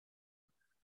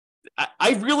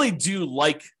I really do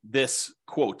like this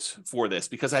quote for this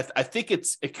because I think it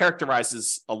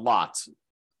characterizes a lot.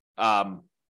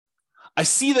 I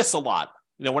see this a lot.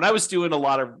 When I was doing a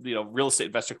lot of real estate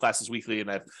investor classes weekly, and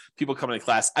I have people coming to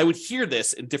class, I would hear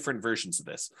this in different versions of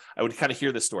this. I would kind of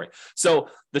hear this story. So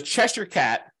the Cheshire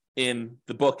Cat in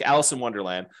the book Alice in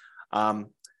Wonderland. I'll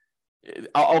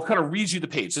kind of read you the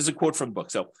page. This is a quote from the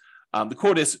book. So the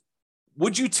quote is,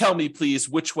 "Would you tell me, please,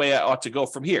 which way I ought to go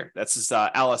from here?" That's just,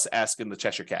 Alice asking the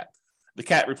Cheshire Cat. The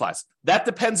cat replies, "That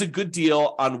depends a good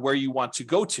deal on where you want to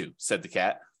go to," said the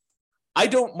cat. "I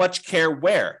don't much care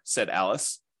where," said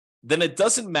Alice. "Then it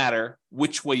doesn't matter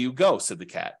which way you go," said the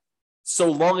cat.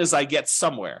 "So long as I get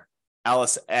somewhere,"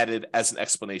 Alice added as an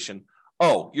explanation.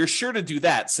 "Oh, you're sure to do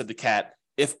that," said the cat,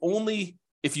 if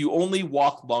you only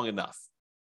walk long enough."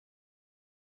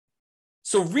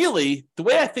 So really, the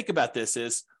way I think about this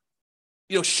is,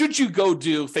 should you go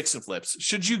do fix and flips?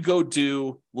 Should you go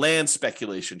do land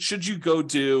speculation? Should you go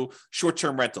do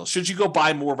short-term rentals? Should you go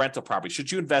buy more rental property?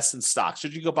 Should you invest in stocks?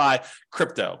 Should you go buy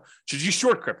crypto? Should you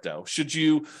short crypto? Should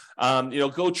you,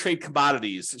 go trade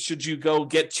commodities? Should you go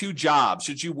get 2 jobs?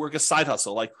 Should you work a side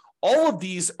hustle? Like, all of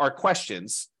these are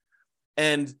questions,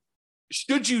 and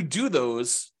should you do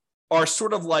those are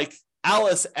sort of like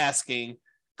Alice asking,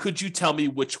 could you tell me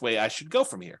which way I should go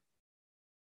from here?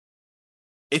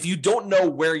 If you don't know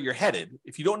where you're headed,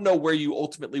 if you don't know where you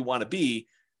ultimately want to be,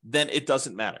 then it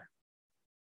doesn't matter,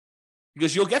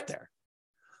 because you'll get there.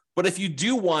 But if you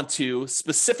do want to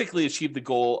specifically achieve the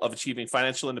goal of achieving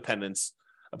financial independence,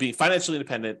 of being financially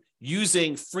independent,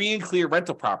 using free and clear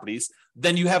rental properties,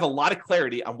 then you have a lot of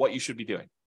clarity on what you should be doing.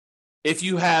 If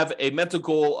you have a mental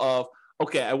goal of,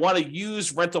 okay, I want to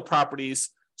use rental properties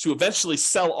to eventually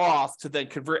sell off to then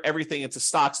convert everything into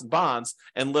stocks and bonds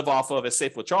and live off of a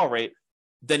safe withdrawal rate,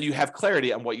 then you have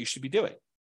clarity on what you should be doing.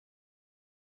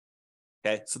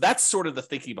 Okay, so that's sort of the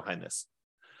thinking behind this.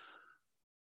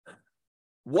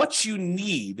 What you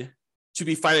need to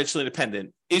be financially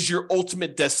independent is your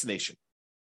ultimate destination.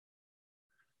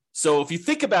 So if you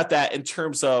think about that in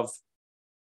terms of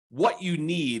what you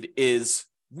need is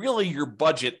really your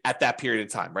budget at that period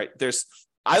of time, right?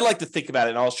 I like to think about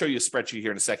it, and I'll show you a spreadsheet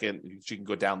here in a second. You can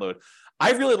go download.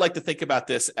 I really like to think about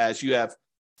this as you have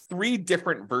 3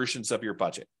 different versions of your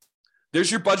budget. There's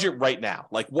your budget right now,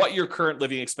 like what your current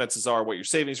living expenses are, what your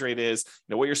savings rate is,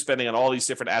 what you're spending on all these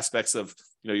different aspects of,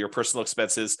 your personal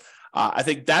expenses. I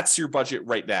think that's your budget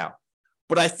right now.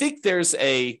 But I think there's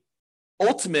if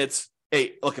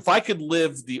I could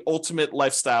live the ultimate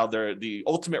lifestyle, the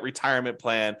ultimate retirement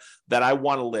plan that I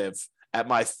want to live at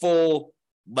my full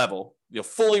level,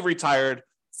 fully retired,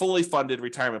 fully funded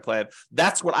retirement plan,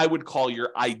 that's what I would call your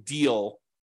ideal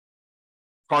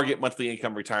target monthly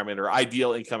income retirement, or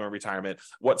ideal income and retirement,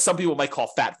 what some people might call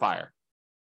Fat FIRE.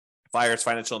 FIRE is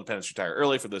financial independence, retire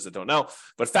early, for those that don't know.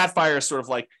 But Fat FIRE is sort of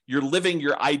like you're living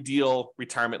your ideal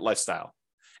retirement lifestyle.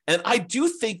 And I do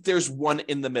think there's one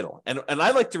in the middle. And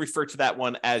I like to refer to that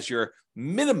one as your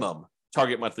minimum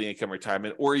target monthly income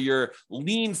retirement, or your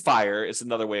lean FIRE is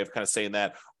another way of kind of saying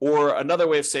that. Or another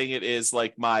way of saying it is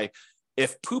like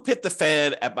if poop hit the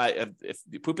fan at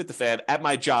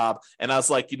my job, and I was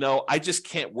like, I just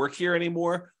can't work here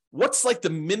anymore. What's like the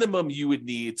minimum you would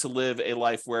need to live a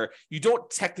life where you don't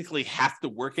technically have to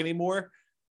work anymore?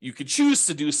 You could choose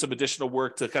to do some additional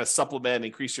work to kind of supplement,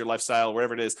 increase your lifestyle,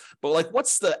 whatever it is. But like,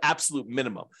 what's the absolute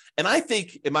minimum? And I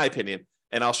think, in my opinion,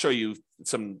 and I'll show you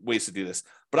some ways to do this,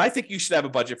 but I think you should have a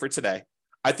budget for today.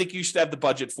 I think you should have the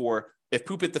budget for if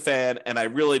poop hit the fan and I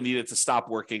really needed to stop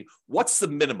working, what's the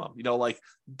minimum? Like,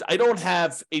 I don't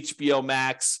have HBO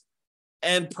Max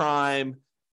and Prime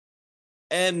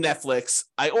and Netflix.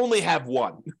 I only have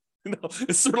one.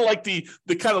 It's sort of like the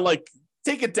kind of like,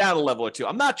 take it down a level or two.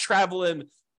 I'm not traveling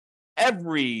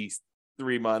every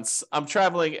 3 months. I'm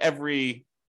traveling every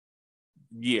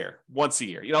year, once a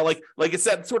year, like it's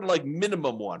that sort of like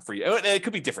minimum one for you. And it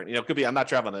could be different, it could be I'm not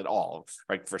traveling at all,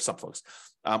 right, for some folks,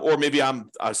 or maybe I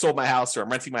sold my house, or I'm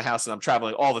renting my house and I'm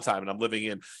traveling all the time and I'm living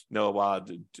in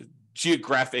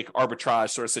geographic arbitrage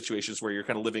sort of situations where you're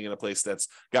kind of living in a place that's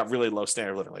got really low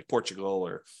standard of living, like Portugal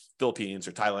or Philippines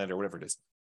or Thailand or whatever it is.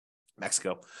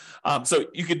 Mexico. So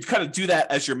you could kind of do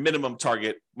that as your minimum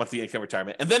target monthly income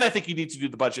retirement. And then I think you need to do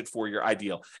the budget for your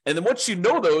ideal. And then once you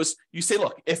know those, you say,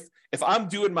 look, if I'm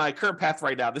doing my current path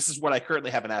right now, this is what I currently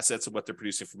have in assets and what they're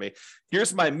producing for me.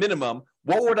 Here's my minimum.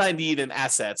 What would I need in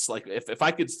assets? Like if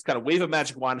I could kind of wave a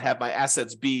magic wand and have my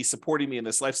assets be supporting me in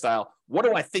this lifestyle, what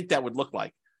do I think that would look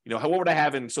like? What would I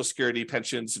have in Social Security,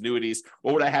 pensions, annuities?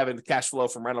 What would I have in cash flow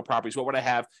from rental properties? What would I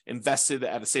have invested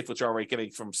at a safe withdrawal rate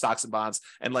getting from stocks and bonds?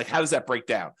 And like, how does that break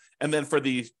down? And then for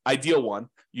the ideal one,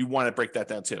 you want to break that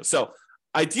down too. So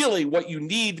ideally, what you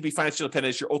need to be financially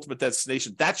independent is your ultimate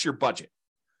destination. That's your budget.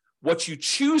 What you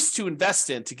choose to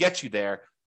invest in to get you there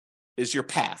is your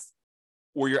path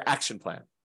or your action plan.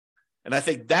 And I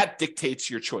think that dictates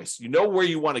your choice. You know where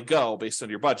you want to go based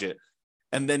on your budget.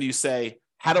 And then you say,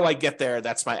 how do I get there?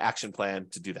 That's my action plan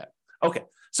to do that. Okay,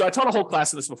 so I taught a whole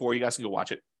class of this before. You guys can go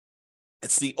watch it.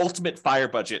 It's the ultimate FIRE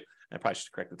budget. I probably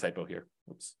should correct the typo here.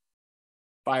 Oops.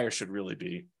 FIRE should really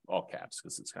be all caps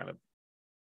because it's kind of,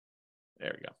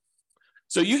 there we go.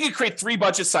 So you can create 3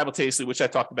 budgets simultaneously, which I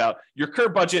talked about. Your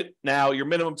current budget now, your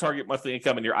minimum target monthly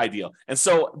income, and your ideal. And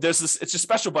so there's this, it's a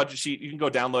special budget sheet. You can go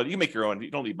download it. You can make your own. You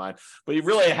don't need mine. But it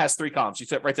really has 3 columns. You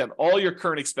write down all your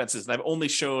current expenses. And I've only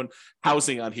shown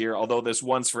housing on here, although there's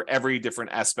ones for every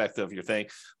different aspect of your thing.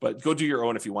 But go do your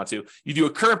own if you want to. You do a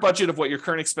current budget of what your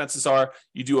current expenses are.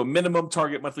 You do a minimum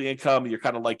target monthly income. You're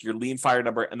kind of like your lean fire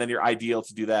number, and then your ideal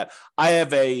to do that. I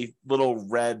have a little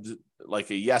red,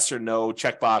 like a yes or no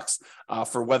checkbox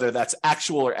for whether that's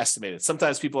actual or estimated.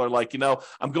 Sometimes people are like,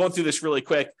 I'm going through this really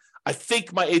quick. I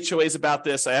think my HOA is about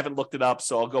this. I haven't looked it up,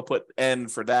 so I'll go put N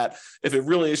for that. If it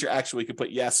really is your actual, you can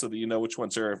put yes so that you know which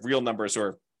ones are real numbers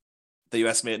or that you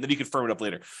estimate, and then you can firm it up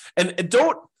later. And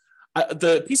don't,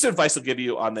 the piece of advice I'll give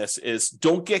you on this is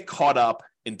don't get caught up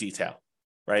in detail,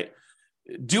 right?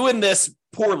 Doing this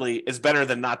poorly is better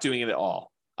than not doing it at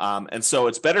all. And so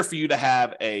it's better for you to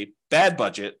have a bad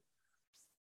budget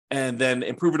and then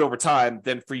improve it over time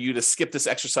than for you to skip this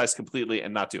exercise completely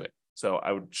and not do it. So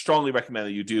I would strongly recommend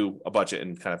that you do a budget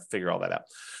and kind of figure all that out.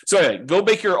 So anyway, go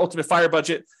make your ultimate fire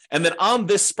budget. And then on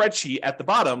this spreadsheet at the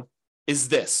bottom is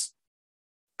this.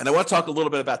 And I want to talk a little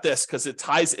bit about this because it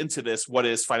ties into this, what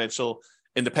is financial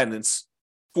independence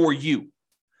for you.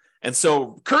 And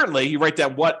so currently you write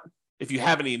down what, if you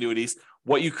have any annuities,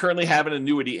 what you currently have in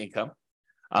annuity income.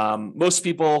 Most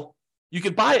people, you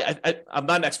could buy, I'm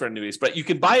not an expert in annuities, but you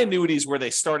can buy annuities where they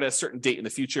start at a certain date in the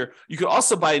future. You could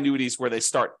also buy annuities where they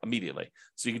start immediately.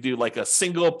 So you can do like a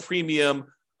single premium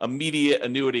immediate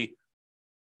annuity.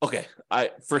 Okay,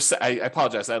 I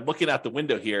apologize. I'm looking out the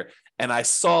window here and I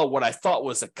saw what I thought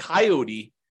was a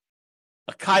coyote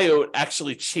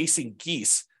actually chasing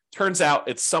geese. Turns out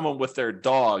it's someone with their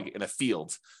dog in a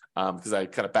field. Because I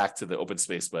kind of back to the open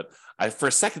space, but for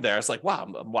a second there, I was like, wow,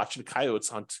 I'm watching coyotes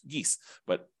hunt geese,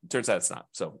 but it turns out it's not.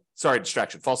 So sorry,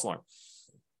 distraction, false alarm.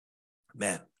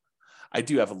 Man, I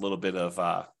do have a little bit of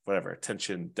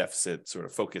attention deficit sort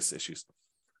of focus issues.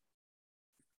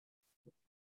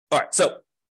 All right, so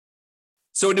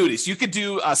annuities, you could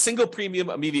do a single premium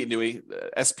immediate annuity,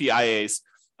 SPIAs,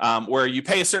 where you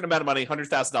pay a certain amount of money,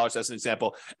 $100,000 as an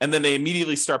example, and then they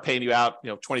immediately start paying you out,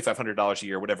 $2,500 a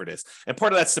year, whatever it is. And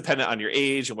part of that's dependent on your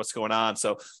age and what's going on.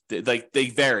 So they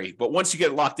vary, but once you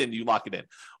get locked in, you lock it in.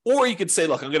 Or you could say,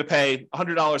 look, I'm going to pay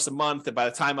 $100 a month, and by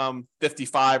the time I'm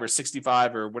 55 or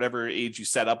 65 or whatever age you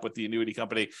set up with the annuity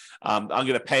company, I'm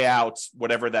going to pay out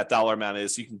whatever that dollar amount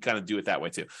is. You can kind of do it that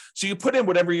way too. So you put in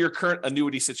whatever your current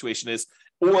annuity situation is,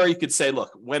 or you could say,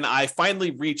 look, when I finally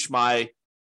reach my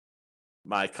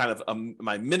kind of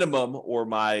my minimum or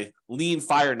my lean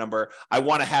fire number, I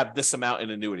want to have this amount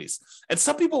in annuities. And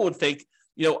some people would think,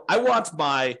 I want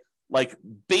my like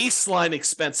baseline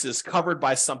expenses covered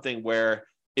by something where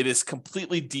it is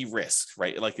completely de-risked,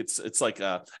 right? Like it's like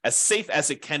as safe as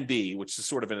it can be, which is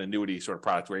sort of an annuity sort of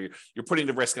product where you're putting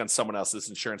the risk on someone else's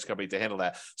insurance company to handle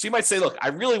that. So you might say, look, I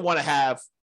really want to have,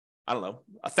 I don't know,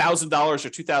 $1,000 or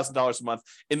 $2,000 a month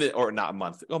or not a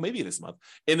month. Oh, maybe it is a month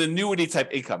in annuity type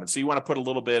income. And so you want to put a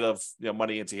little bit of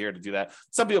money into here to do that.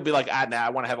 Some people will be like, I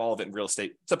want to have all of it in real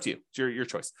estate. It's up to you. It's your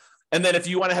choice. And then if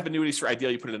you want to have annuities for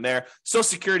ideal, you put it in there. Social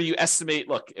Security, you estimate,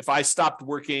 look, if I stopped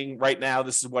working right now,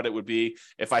 this is what it would be.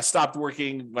 If I stopped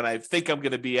working when I think I'm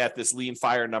going to be at this lean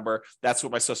fire number, that's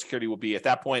what my Social Security will be at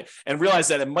that point. And realize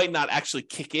that it might not actually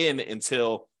kick in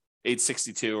until age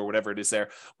 62 or whatever it is there.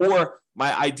 Or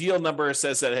my ideal number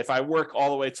says that if I work all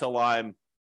the way till I'm,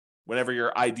 whenever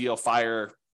your ideal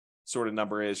fire sort of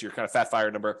number is, your kind of fat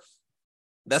fire number,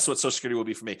 that's what Social Security will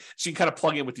be for me. So you can kind of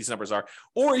plug in what these numbers are.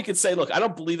 Or you could say, look, I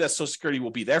don't believe that Social Security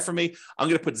will be there for me. I'm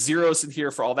going to put zeros in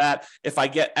here for all that. If I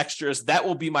get extras, that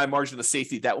will be my margin of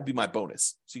safety. That will be my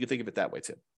bonus. So you can think of it that way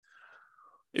too.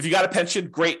 If you got a pension,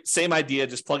 great. Same idea.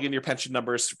 Just plug in your pension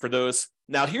numbers for those.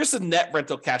 Now, here's the net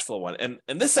rental cash flow one. And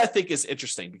this, I think, is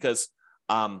interesting because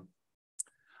let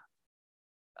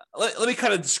me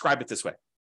kind of describe it this way.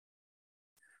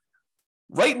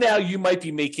 Right now, you might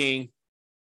be making,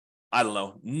 I don't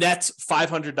know, net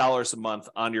 $500 a month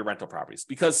on your rental properties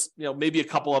because, maybe a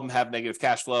couple of them have negative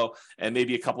cash flow and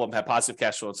maybe a couple of them have positive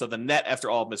cash flow. And so the net after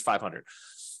all of them is $500.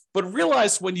 But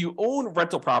realize when you own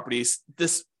rental properties,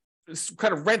 this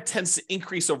kind of rent tends to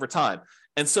increase over time.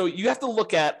 And so you have to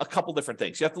look at a couple different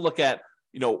things. You have to look at,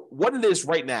 what it is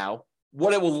right now,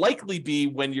 what it will likely be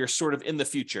when you're sort of in the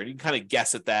future. And you can kind of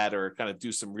guess at that or kind of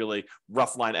do some really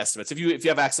rough line estimates. If you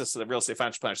have access to the real estate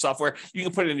financial planner software, you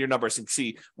can put it in your numbers and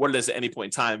see what it is at any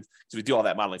point in time because we do all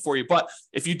that modeling for you. But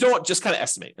if you don't, just kind of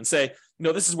estimate and say,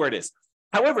 this is where it is.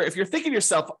 However, if you're thinking to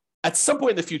yourself, at some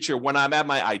point in the future, when I'm at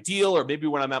my ideal or maybe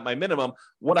when I'm at my minimum,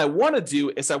 what I want to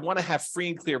do is I want to have free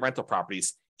and clear rental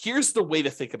properties. Here's the way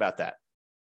to think about that.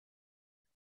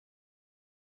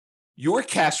 your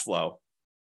cash flow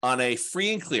on a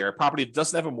free and clear property that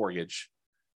doesn't have a mortgage,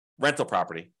 rental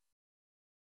property,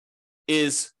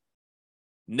 is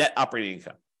net operating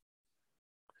income.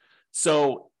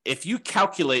 So if you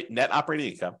calculate net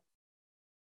operating income,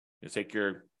 you take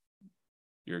your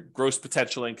gross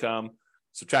potential income,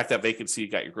 subtract that vacancy, you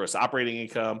got your gross operating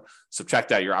income,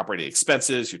 subtract out your operating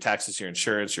expenses, your taxes, your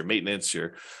insurance, your maintenance,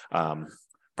 your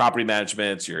property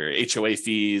management, your HOA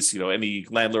fees, any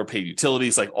landlord paid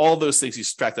utilities, like all those things, you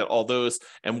subtract out all those.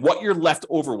 And what you're left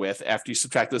over with after you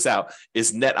subtract those out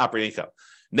is net operating income.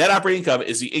 Net operating income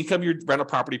is the income your rental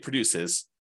property produces,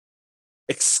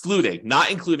 excluding,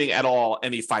 not including at all,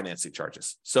 any financing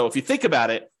charges. So if you think about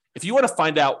it, if you want to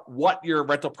find out what your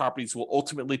rental properties will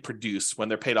ultimately produce when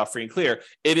they're paid off free and clear,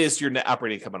 it is your net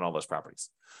operating income on all those properties.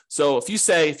 So if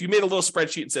you made a little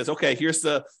spreadsheet and says, okay, here's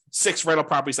the 6 rental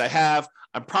properties I have,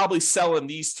 I'm probably selling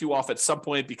these 2 off at some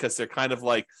point because they're kind of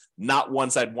like not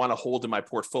ones I'd want to hold in my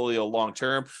portfolio long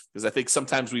term. Because I think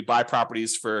sometimes we buy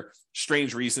properties for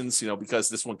strange reasons, because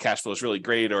this one cash flow is really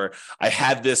great, or I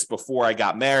had this before I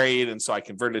got married and so I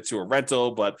converted it to a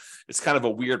rental, but it's kind of a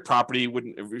weird property.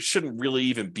 It shouldn't really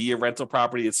even be a rental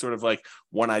property. It's sort of like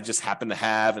one I just happen to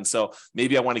have. And so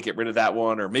maybe I want to get rid of that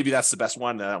one, or maybe that's the best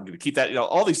one and I'm going to keep that,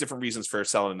 all these different reasons for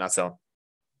selling and not selling.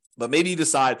 But maybe you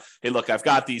decide, hey, look, I've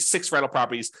got these 6 rental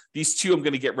properties. These 2 I'm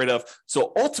going to get rid of.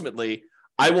 So ultimately,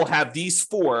 I will have these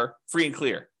 4 free and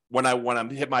clear when I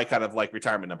hit my kind of like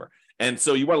retirement number. And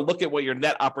so you want to look at what your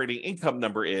net operating income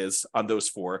number is on those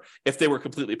 4 if they were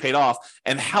completely paid off,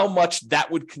 and how much that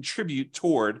would contribute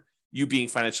toward you being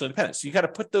financially independent. So you got to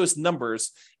put those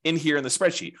numbers in here in the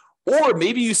spreadsheet. Or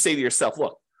maybe you say to yourself,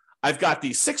 look, I've got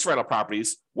these 6 rental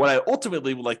properties. What I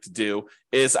ultimately would like to do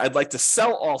is I'd like to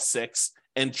sell all 6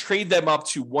 and trade them up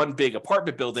to one big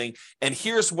apartment building. And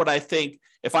here's what I think,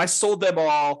 if I sold them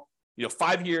all,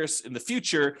 5 years in the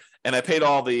future, and I paid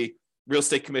all the real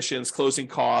estate commissions, closing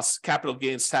costs, capital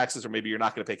gains taxes, or maybe you're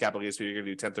not going to pay capital gains, maybe you're going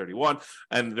to do 1031,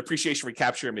 and the depreciation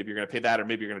recapture, maybe you're going to pay that, or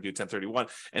maybe you're going to do 1031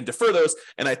 and defer those.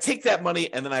 And I take that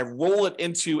money and then I roll it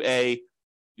into a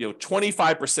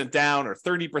 25% down or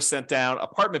 30% down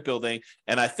apartment building,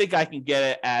 and I think I can get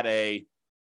it at a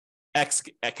X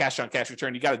cash on cash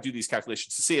return. You got to do these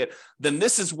calculations to see it. Then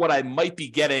this is what I might be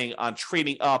getting on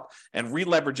trading up and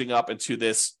re-leveraging up into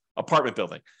this apartment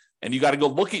building. And you got to go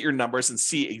look at your numbers and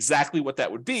see exactly what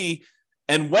that would be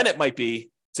and when it might be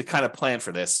to kind of plan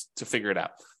for this, to figure it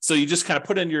out. So you just kind of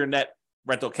put in your net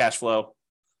rental cash flow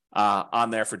on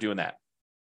there for doing that.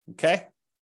 Okay.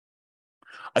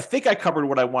 I think I covered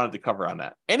what I wanted to cover on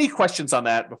that. Any questions on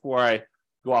that before I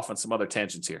go off on some other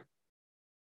tangents here?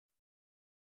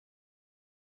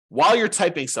 While you're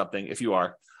typing something, if you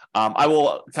are, I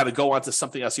will kind of go on to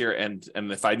something else here, and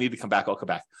if I need to come back, I'll come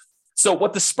back. So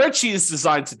what the spreadsheet is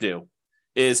designed to do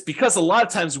is, because a lot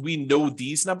of times we know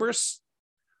these numbers,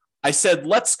 I said,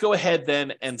 let's go ahead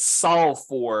then and solve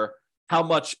for how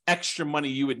much extra money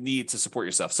you would need to support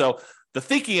yourself. So the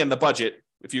thinking in the budget,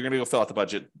 if you're going to go fill out the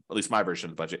budget, at least my version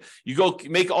of the budget, you go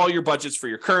make all your budgets for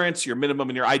your current, your minimum,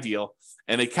 and your ideal,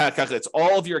 and it kind of calculates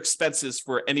all of your expenses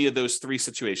for any of those 3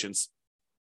 situations.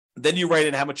 Then you write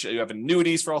in how much you have in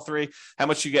annuities for all 3, how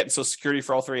much you get in Social Security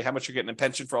for all 3, how much you're getting in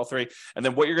pension for all 3, and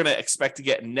then what you're going to expect to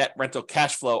get in net rental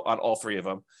cash flow on all 3 of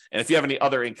them. And if you have any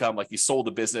other income, like you sold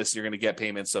a business, you're going to get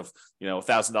payments of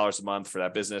 $1,000 a month for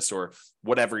that business, or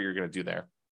whatever you're going to do there.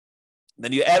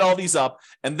 Then you add all these up,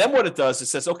 and then what it does, it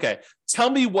says, okay, tell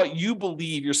me what you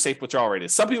believe your safe withdrawal rate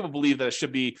is. Some people believe that it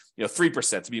should be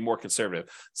 3% to be more conservative.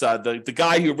 So the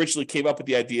guy who originally came up with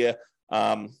the idea,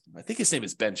 I think his name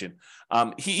is Benjamin.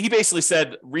 He basically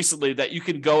said recently that you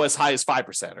can go as high as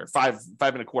 5% or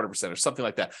 5.25% or something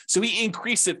like that. So he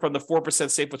increased it from the 4%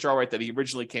 safe withdrawal rate that he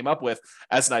originally came up with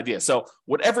as an idea. So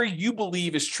whatever you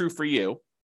believe is true for you,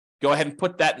 go ahead and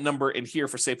put that number in here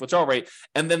for safe withdrawal rate.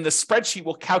 And then the spreadsheet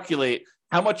will calculate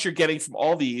how much you're getting from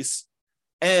all these,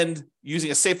 and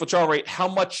using a safe withdrawal rate, how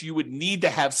much you would need to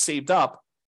have saved up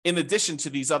in addition to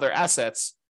these other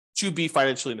assets to be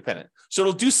financially independent. So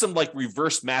it'll do some like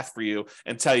reverse math for you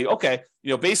and tell you, okay,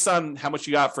 based on how much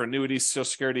you got for annuities, Social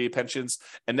Security, pensions,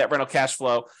 and net rental cash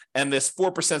flow, and this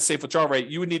 4% safe withdrawal rate,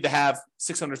 you would need to have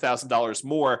 $600,000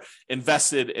 more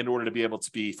invested in order to be able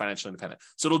to be financially independent.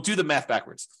 So it'll do the math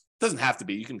backwards. It doesn't have to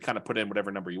be. You can kind of put in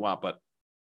whatever number you want, but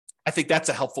I think that's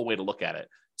a helpful way to look at it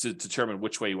to determine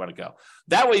which way you want to go.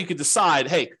 That way you can decide,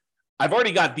 hey, I've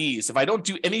already got these. If I don't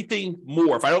do anything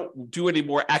more, if I don't do any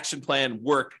more action plan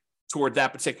work toward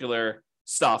that particular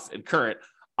stuff in current,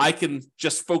 I can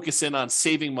just focus in on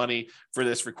saving money for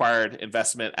this required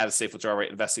investment at a safe withdrawal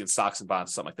rate, investing in stocks and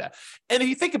bonds, something like that. And if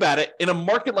you think about it, in a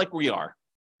market like we are,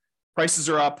 prices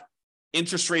are up,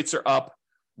 interest rates are up,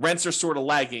 rents are sort of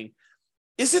lagging.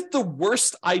 Is it the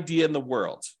worst idea in the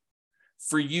world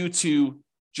for you to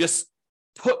just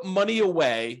put money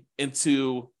away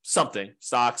into something,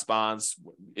 stocks, bonds,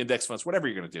 index funds, whatever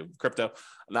you're going to do, crypto?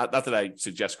 Not that I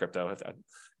suggest crypto.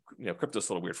 Crypto's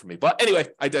a little weird for me. But anyway,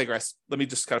 I digress. Let me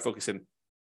just kind of focus in.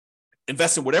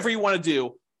 Invest in whatever you want to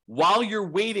do while you're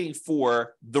waiting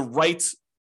for the right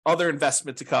other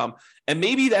investment to come. And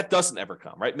maybe that doesn't ever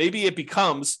come, right? Maybe it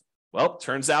becomes, well,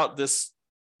 turns out this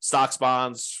stocks,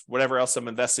 bonds, whatever else I'm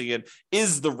investing in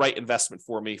is the right investment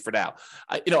for me for now.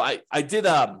 I did,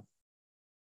 this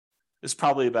is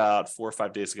probably about 4 or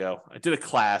 5 days ago. I did a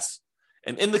class,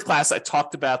 and in the class, I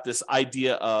talked about this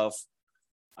idea of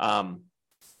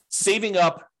saving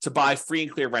up to buy free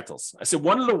and clear rentals. I said,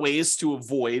 one of the ways to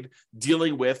avoid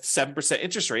dealing with 7%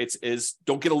 interest rates is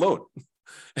don't get a loan.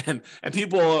 and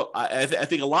people, I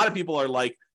think a lot of people are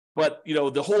like, but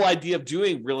the whole idea of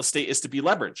doing real estate is to be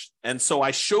leveraged. And so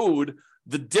I showed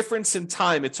the difference in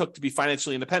time it took to be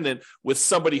financially independent with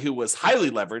somebody who was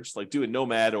highly leveraged, like doing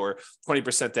Nomad or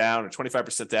 20% down or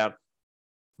 25% down,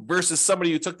 versus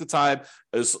somebody who took the time,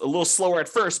 is a little slower at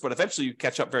first, but eventually you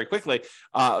catch up very quickly.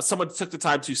 Someone took the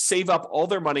time to save up all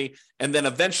their money and then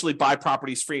eventually buy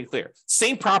properties free and clear.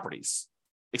 Same properties,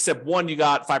 except one, you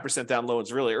got 5% down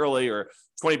loans really early, or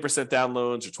 20% down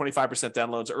loans, or 25% down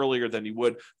loans earlier than you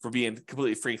would for being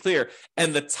completely free and clear.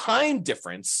 And the time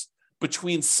difference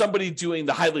between somebody doing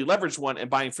the highly leveraged one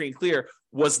and buying free and clear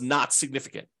was not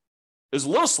significant. It was a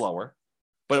little slower,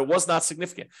 but it was not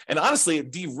significant. And honestly,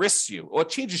 it de-risks you, or it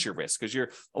changes your risk, because a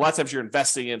lot of times you're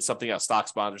investing in something else,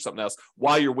 stocks, bonds, or something else,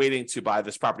 while you're waiting to buy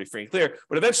this property free and clear.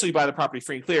 But eventually you buy the property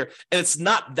free and clear, and it's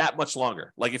not that much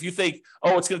longer. Like if you think,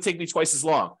 oh, it's going to take me twice as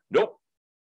long. Nope.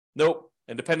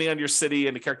 And depending on your city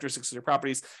and the characteristics of your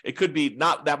properties, it could be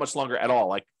not that much longer at all,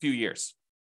 like a few years.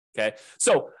 Okay.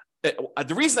 So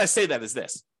the reason I say that is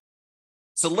this.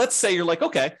 So let's say you're like,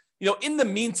 okay, in the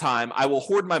meantime, I will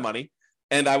hoard my money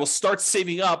and I will start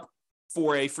saving up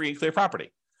for a free and clear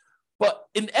property. But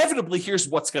inevitably, here's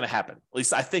what's going to happen. At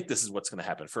least I think this is what's going to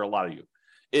happen for a lot of you,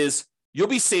 is you'll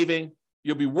be saving,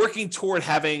 you'll be working toward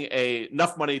having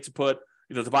enough money to put,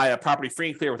 to buy a property free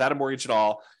and clear without a mortgage at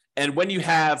all. And when you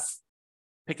have,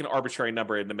 pick an arbitrary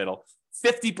number in the middle,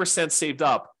 50% saved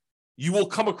up, you will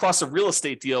come across a real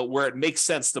estate deal where it makes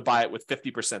sense to buy it with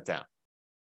 50% down.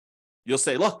 You'll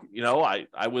say, look,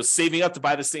 I was saving up to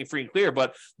buy this thing free and clear,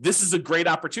 but this is a great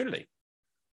opportunity.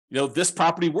 This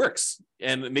property works.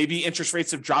 And maybe interest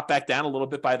rates have dropped back down a little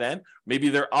bit by then. Maybe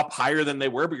they're up higher than they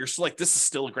were, but you're still like, this is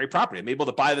still a great property. I'm able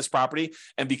to buy this property.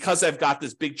 And because I've got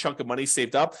this big chunk of money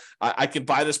saved up, I can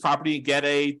buy this property and get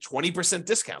a 20%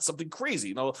 discount, something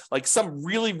crazy, like some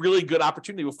really, really good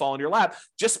opportunity will fall in your lap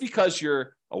just because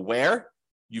you're aware,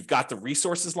 you've got the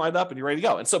resources lined up and you're ready to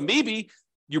go. And so maybe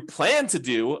you plan to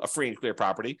do a free and clear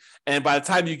property. And by the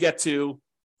time you get to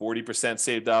 40%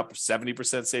 saved up,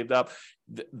 70% saved up,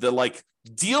 the like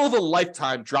deal of a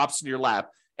lifetime drops in your lap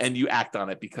and you act on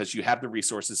it because you have the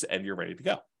resources and you're ready to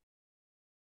go.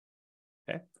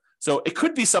 Okay. So it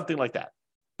could be something like that.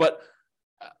 But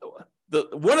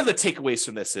one of the takeaways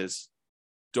from this is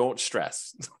don't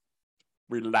stress,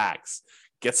 relax,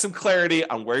 get some clarity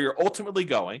on where you're ultimately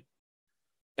going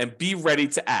and be ready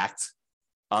to act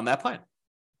on that plan.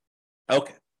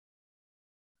 Okay.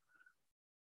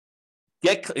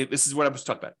 This is what I'm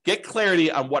talking about. Get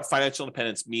clarity on what financial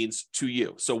independence means to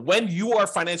you. So when you are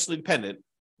financially independent,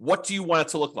 what do you want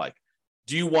it to look like?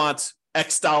 Do you want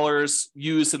X dollars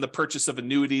used in the purchase of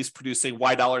annuities producing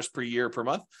Y dollars per year per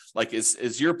month? Like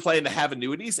is your plan to have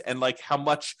annuities, and like how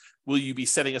much will you be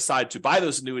setting aside to buy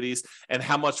those annuities, and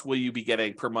how much will you be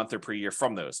getting per month or per year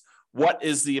from those? What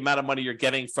is the amount of money you're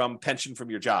getting from pension from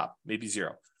your job? Maybe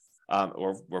zero.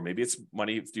 Or maybe it's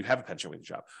money if you have a pension with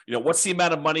your job. What's the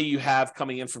amount of money you have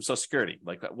coming in from Social Security?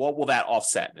 Like, what will that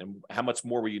offset, and how much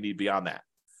more will you need beyond that?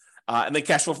 And then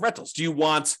cash flow from rentals. Do you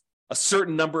want a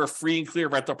certain number of free and clear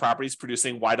rental properties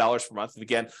producing Y dollars per month? And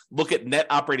again, look at net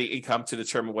operating income to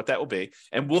determine what that will be.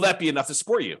 And will that be enough to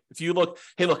support you? If you look,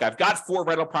 hey, look, I've got 4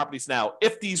 rental properties now.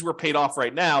 If these were paid off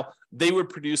right now, they would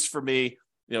produce for me,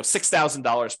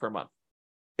 $6,000 per month.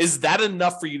 Is that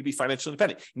enough for you to be financially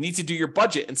independent? You need to do your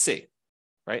budget and see,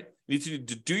 right? You need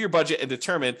to do your budget and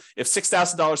determine if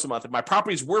 $6,000 a month, if my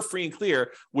properties were free and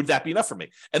clear, would that be enough for me?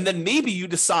 And then maybe you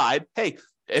decide, hey,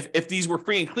 if these were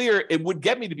free and clear, it would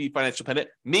get me to be financially independent.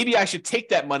 Maybe I should take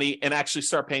that money and actually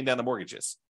start paying down the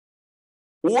mortgages.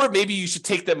 Or maybe you should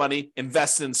take that money,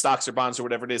 invest in stocks or bonds or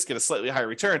whatever it is, get a slightly higher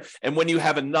return. And when you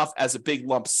have enough as a big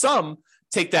lump sum,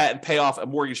 take that and pay off a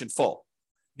mortgage in full.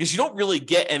 Because you don't really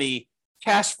get any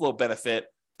cash flow benefit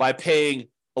by paying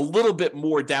a little bit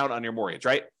more down on your mortgage,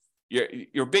 right?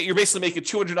 You're basically making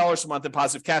 $200 a month in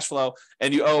positive cash flow,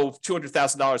 and you owe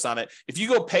 $200,000 on it. If you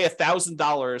go pay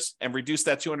 $1,000 and reduce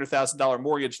that $200,000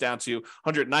 mortgage down to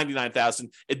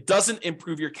 $199,000, it doesn't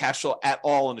improve your cash flow at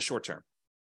all in the short term.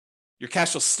 Your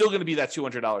cash flow is still going to be that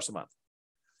 $200 a month.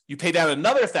 You pay down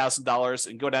another $1,000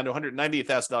 and go down to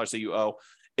 $198,000 that you owe.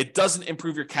 It doesn't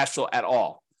improve your cash flow at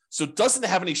all. So it doesn't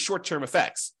have any short-term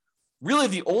effects. Really,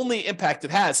 the only impact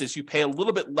it has is you pay a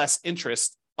little bit less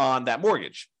interest on that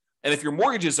mortgage. And if your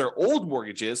mortgages are old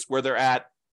mortgages where they're at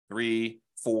 3,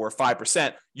 4,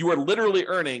 5%, you are literally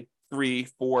earning 3,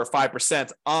 4,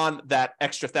 5% on that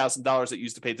extra $1,000 that you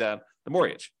used to pay down the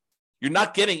mortgage. You're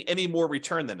not getting any more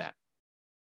return than that.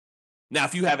 Now,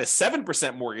 if you have a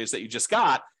 7% mortgage that you just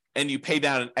got and you pay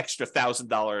down an extra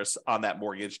 $1,000 on that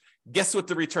mortgage, guess what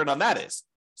the return on that is?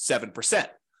 7%.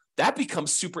 That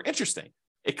becomes super interesting.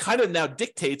 It kind of now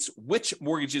dictates which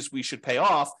mortgages we should pay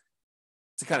off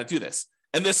to kind of do this.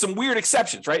 And there's some weird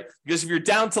exceptions, right? Because if you're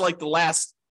down to like the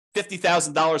last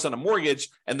 $50,000 on a mortgage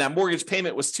and that mortgage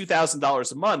payment was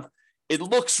 $2,000 a month, it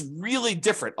looks really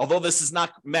different. Although this is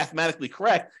not mathematically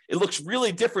correct, it looks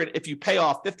really different if you pay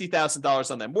off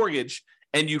 $50,000 on that mortgage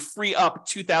and you free up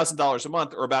 $2,000 a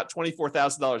month or about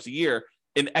 $24,000 a year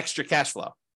in extra cash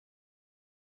flow,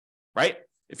 right?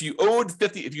 If you owned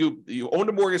if you owned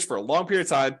a mortgage for a long period of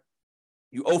time,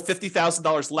 you owe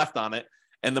 $50,000 left on it,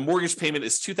 and the mortgage payment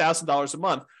is $2,000 a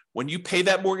month. When you pay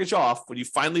that mortgage off, when you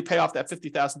finally pay off that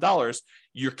 $50,000,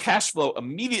 your cash flow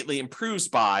immediately improves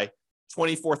by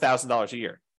 $24,000 a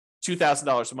year,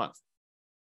 $2,000 a month.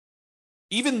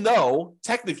 Even though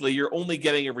technically you're only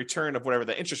getting a return of whatever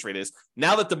the interest rate is,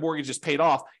 now that the mortgage is paid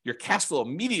off, your cash flow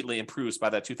immediately improves by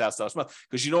that $2,000 a month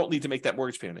because you don't need to make that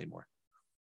mortgage payment anymore.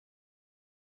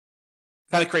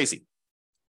 Kind of crazy.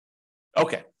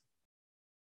 Okay.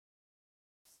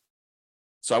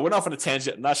 So I went off on a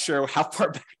tangent. I'm not sure how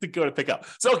far back to go to pick up.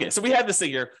 So, okay. So we had this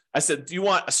thing here. I said, do you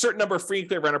want a certain number of free and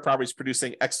clear rental properties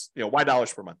producing X, Y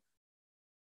dollars per month?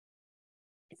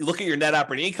 You look at your net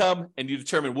operating income and you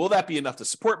determine, will that be enough to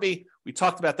support me? We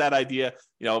talked about that idea.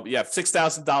 You have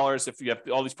 $6,000. If you have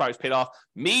all these properties paid off,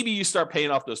 maybe you start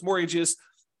paying off those mortgages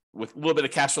with a little bit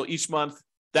of cash flow each month.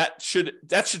 That should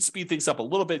speed things up a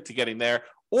little bit to getting there.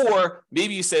 Or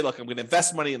maybe you say, look, I'm going to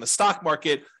invest money in the stock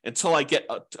market until I get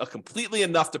a completely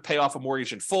enough to pay off a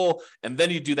mortgage in full. And then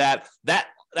you do that. That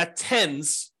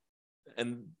tends,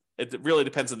 and it really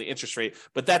depends on the interest rate,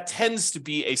 but that tends to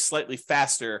be a slightly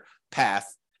faster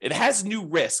path. It has new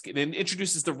risk. It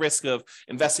introduces the risk of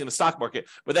investing in the stock market,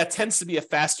 but that tends to be a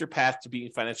faster path to being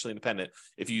financially independent.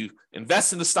 If you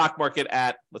invest in the stock market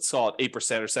at, let's call it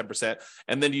 8% or 7%,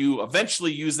 and then you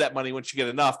eventually use that money once you get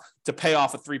enough to pay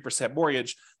off a 3%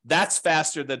 mortgage, that's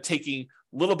faster than taking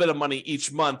a little bit of money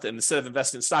each month. And instead of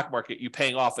investing in the stock market, you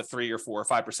paying off a 3 or 4 or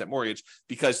 5% mortgage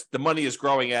because the money is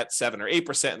growing at 7 or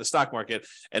 8% in the stock market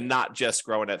and not just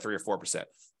growing at 3 or 4%.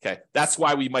 Okay. That's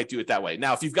why we might do it that way.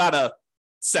 Now, if you've got a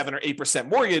 7 or 8%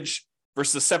 mortgage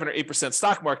versus a 7 or 8%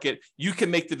 stock market, you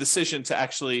can make the decision to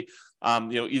actually,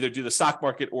 either do the stock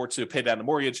market or to pay down the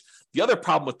mortgage. The other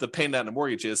problem with the paying down the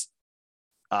mortgage is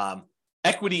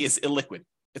equity is illiquid.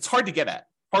 It's hard to get at.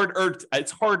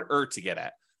 It's harder to get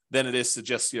at than it is to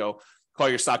just call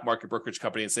your stock market brokerage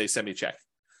company and say, send me a check.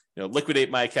 Liquidate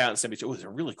my account and send me a check. Oh, there's a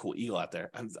really cool eagle out there.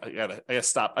 I gotta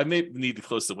stop. I may need to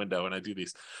close the window when I do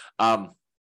these.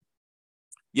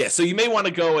 Yeah, so you may want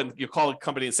to go and you call a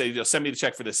company and say, send me the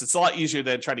check for this. It's a lot easier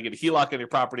than trying to get a HELOC on your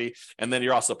property, and then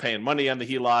you're also paying money on the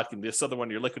HELOC, and this other one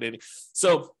you're liquidating.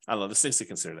 So I don't know, there's things to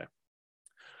consider there.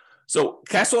 So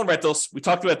cash flow and rentals, we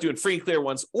talked about doing free and clear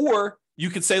ones, or you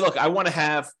could say, look, I want to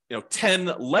have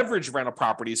 10 leverage rental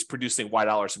properties producing Y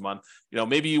dollars a month.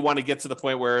 Maybe you want to get to the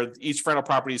point where each rental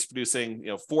property is producing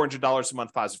 $400 a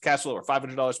month positive cash flow or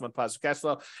 $500 a month positive cash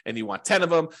flow, and you want 10 of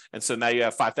them. And so now you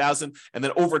have 5,000. And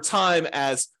then over time,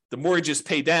 as the mortgages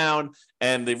pay down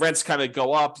and the rents kind of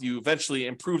go up, you eventually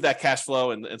improve that cash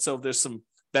flow. And so there's some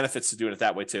benefits to doing it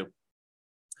that way too.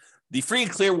 The free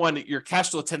and clear one, your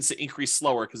cash flow tends to increase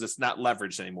slower because it's not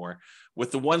leveraged anymore.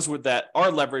 With the ones that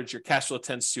are leveraged, your cash flow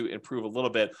tends to improve a little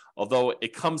bit, although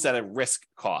it comes at a risk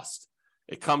cost.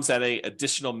 It comes at an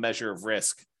additional measure of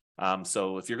risk.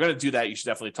 So if you're going to do that, you should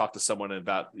definitely talk to someone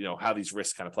about how these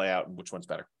risks kind of play out and which one's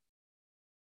better.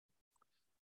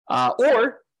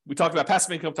 Or we talked about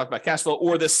passive income, talked about cash flow,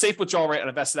 or the safe withdrawal rate on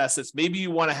invested assets. Maybe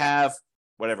you want to have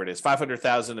whatever it is, $500,000,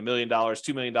 $1 million,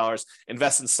 $2 million,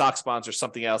 invest in stocks, bonds, or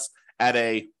something else at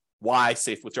a Y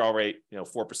safe withdrawal rate, 4%,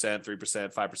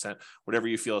 3%, 5%, whatever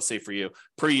you feel is safe for you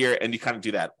per year, and you kind of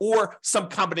do that. Or some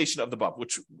combination of the above,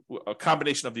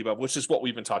 which is what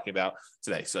we've been talking about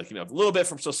today. So a little bit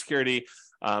from Social Security,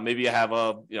 Maybe I have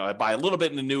I buy a little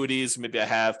bit in annuities. Maybe I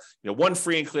have, one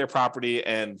free and clear property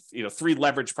and, 3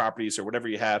 leverage properties or whatever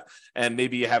you have. And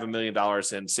maybe you have $1 million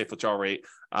in safe withdrawal rate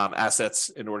assets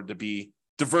in order to be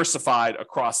diversified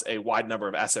across a wide number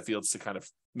of asset fields to kind of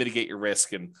mitigate your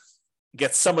risk and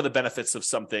get some of the benefits of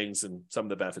some things and some of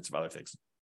the benefits of other things.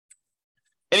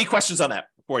 Any questions on that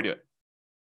before I do it?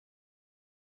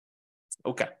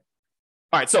 Okay.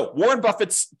 All right. So Warren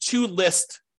Buffett's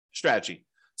 2-list strategy.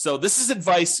 So this is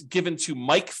advice given to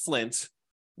Mike Flint,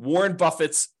 Warren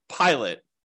Buffett's pilot,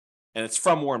 and it's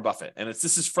from Warren Buffett. And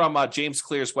this is from James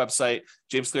Clear's website,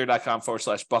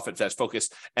 jamesclear.com/Buffett-focus.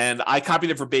 And I copied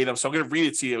it verbatim, so I'm going to read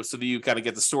it to you so that you kind of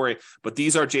get the story. But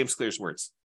these are James Clear's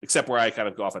words, except where I kind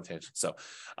of go off on tangent. So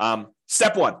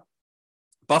step 1,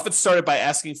 Buffett started by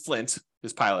asking Flint,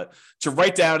 his pilot, to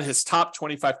write down his top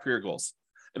 25 career goals.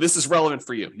 And this is relevant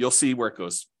for you. You'll see where it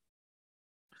goes.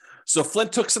 So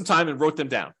Flint took some time and wrote them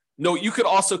down. Note, you could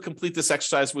also complete this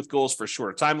exercise with goals for a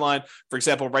shorter timeline. For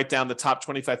example, write down the top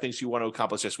 25 things you want to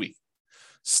accomplish this week.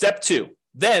 Step 2,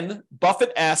 then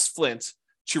Buffett asked Flint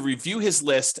to review his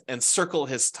list and circle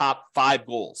his top 5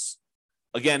 goals.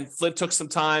 Again, Flint took some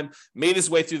time, made his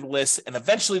way through the list, and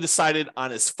eventually decided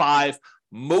on his 5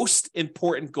 most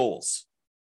important goals.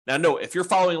 Now, note, if you're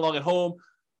following along at home,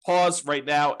 pause right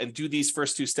now and do these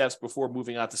first 2 steps before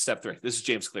moving on to step 3. This is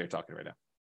James Clear talking right now.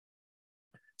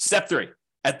 Step 3.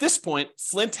 At this point,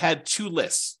 Flint had 2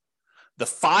 lists. The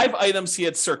 5 items he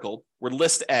had circled were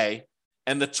list A,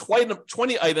 and the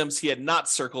 20 items he had not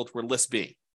circled were list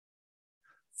B.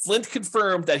 Flint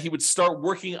confirmed that he would start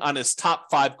working on his top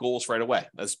 5 goals right away.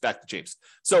 That's back to James.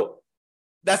 So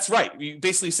that's right. You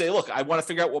basically say, look, I want to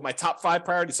figure out what my top 5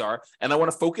 priorities are, and I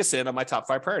want to focus in on my top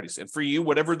 5 priorities. And for you,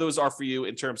 whatever those are for you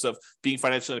in terms of being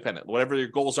financially independent, whatever your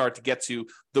goals are to get to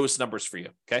those numbers for you.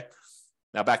 Okay.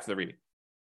 Now back to the reading.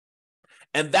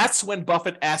 And that's when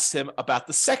Buffett asked him about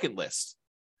the second list.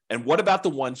 And what about the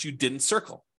ones you didn't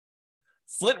circle?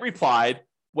 Flint replied,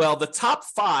 well, the top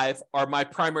 5 are my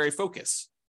primary focus,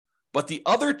 but the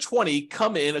other 20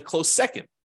 come in a close second.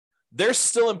 They're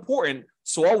still important,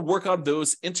 so I'll work on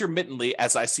those intermittently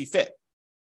as I see fit.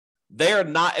 They are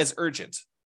not as urgent,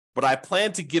 but I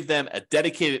plan to give them a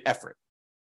dedicated effort.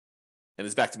 And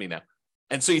it's back to me now.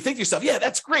 And so you think to yourself, yeah,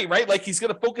 that's great, right? Like he's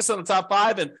going to focus on the top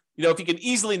 5. And, if he can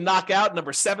easily knock out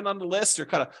number 7 on the list or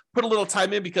kind of put a little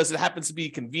time in because it happens to be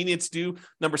convenient to do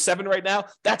number 7 right now,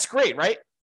 that's great, right?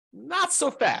 Not so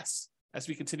fast as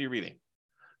we continue reading.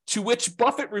 To which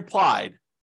Buffett replied,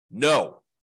 no,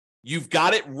 you've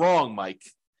got it wrong, Mike.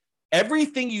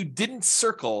 Everything you didn't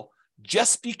circle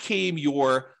just became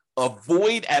your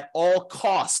avoid at all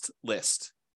cost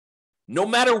list. No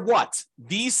matter what,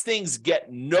 these things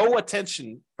get no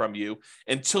attention from you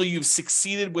until you've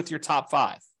succeeded with your top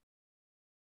 5.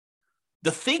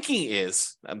 The thinking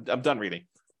is, I'm done reading.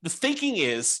 The thinking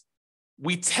is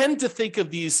we tend to think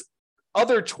of these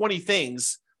other 20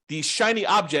 things, these shiny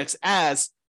objects,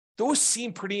 as those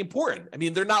seem pretty important. I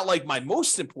mean, they're not like my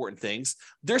most important things.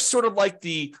 They're sort of like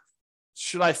the,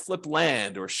 should I flip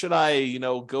land, or should I,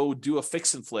 go do a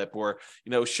fix and flip, or,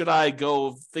 should I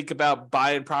go think about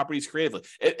buying properties creatively?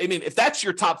 I mean, if that's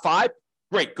your top 5,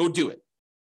 great, go do it.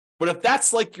 But if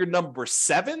that's like your number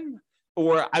 7,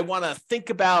 or I want to think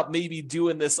about maybe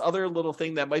doing this other little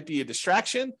thing that might be a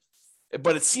distraction,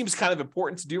 but it seems kind of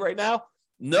important to do right now,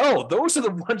 no, those are the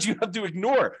ones you have to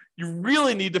ignore. You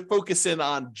really need to focus in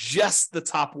on just the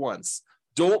top ones.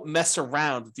 Don't mess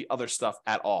around with the other stuff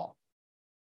at all.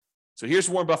 So here's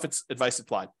Warren Buffett's advice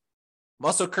applied. I'm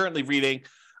also currently reading,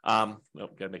 got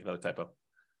to make another typo.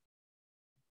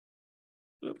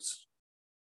 Oops.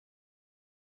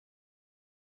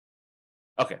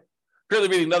 Okay. Currently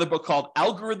reading another book called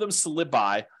Algorithms to Live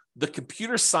By, The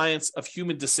Computer Science of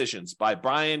Human Decisions by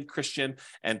Brian Christian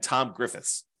and Tom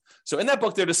Griffiths. So in that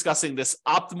book, they're discussing this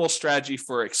optimal strategy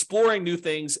for exploring new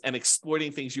things and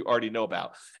exploiting things you already know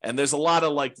about. And there's a lot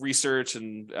of research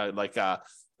and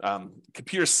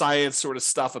computer science sort of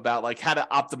stuff about how to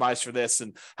optimize for this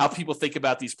and how people think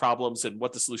about these problems and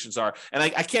what the solutions are. And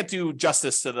I can't do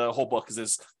justice to the whole book because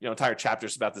there's entire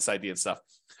chapters about this idea and stuff.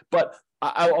 But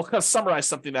I'll kind of summarize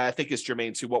something that I think is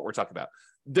germane to what we're talking about.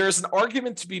 There's an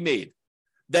argument to be made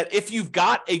that if you've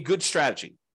got a good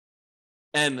strategy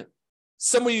and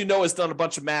someone has done a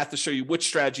bunch of math to show you which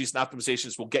strategies and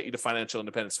optimizations will get you to financial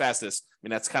independence fastest. I mean,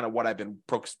 that's kind of what I've been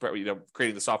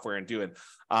creating the software and doing,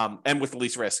 and with the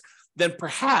least risk. Then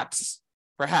perhaps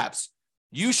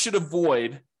you should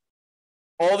avoid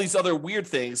all these other weird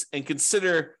things and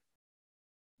consider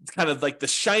kind of like the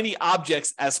shiny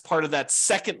objects as part of that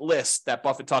second list that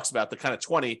Buffett talks about, the kind of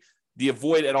 20, the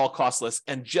avoid at all cost list,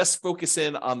 and just focus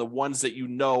in on the ones that you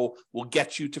know will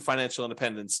get you to financial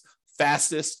independence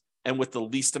fastest and with the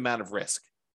least amount of risk.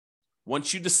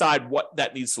 Once you decide what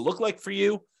that needs to look like for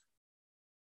you,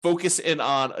 focus in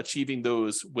on achieving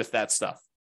those with that stuff,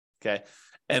 okay?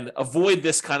 And avoid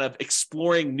this kind of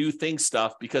exploring new things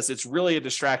stuff because it's really a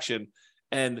distraction.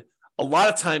 And a lot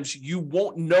of times you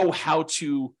won't know how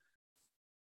to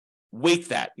weight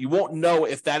that. You won't know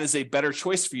if that is a better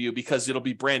choice for you because it'll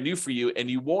be brand new for you, and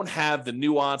you won't have the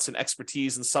nuance and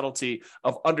expertise and subtlety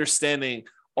of understanding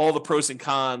all the pros and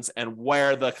cons and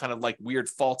where the kind of like weird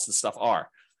faults and stuff are.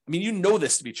 I mean, you know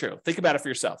this to be true. Think about it for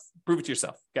yourself. Prove it to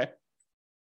yourself, okay?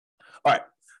 All right,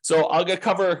 so I want to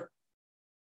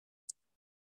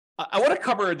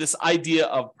cover this idea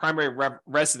of primary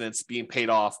residence being paid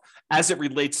off as it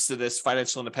relates to this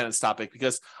financial independence topic,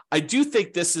 because I do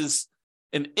think this is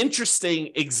an interesting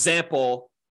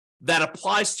example that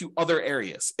applies to other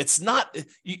areas. It's not,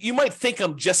 you might think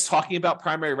I'm just talking about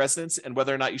primary residence and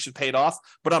whether or not you should pay it off,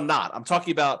 but I'm not. I'm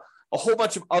talking about a whole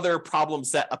bunch of other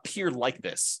problems that appear like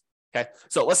this, okay?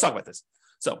 So let's talk about this.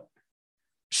 So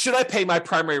should I pay my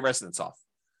primary residence off?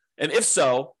 And if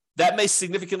so, that may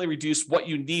significantly reduce what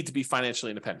you need to be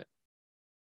financially independent.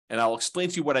 And I'll explain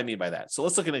to you what I mean by that. So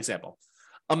let's look at an example.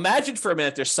 Imagine for a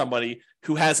minute there's somebody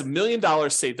who has $1 million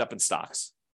saved up in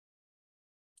stocks.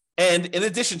 And in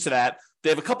addition to that, they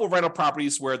have a couple of rental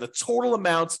properties where the total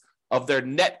amount of their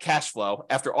net cash flow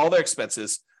after all their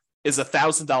expenses is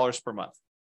 $1,000 per month.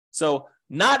 So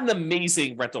not an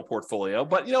amazing rental portfolio,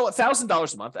 but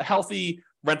 $1,000 a month, a healthy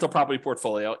rental property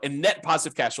portfolio, and net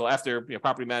positive cash flow after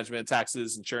property management,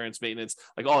 taxes, insurance, maintenance,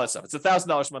 like all that stuff. It's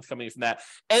 $1,000 a month coming in from that.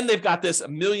 And they've got this $1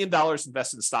 million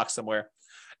invested in stocks somewhere.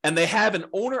 And they have an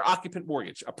owner-occupant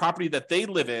mortgage, a property that they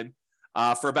live in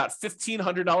for about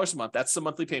 $1,500 a month. That's the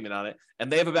monthly payment on it.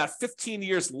 And they have about 15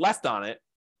 years left on it,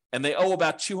 and they owe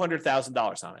about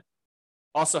 $200,000 on it.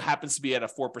 Also happens to be at a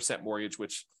 4% mortgage,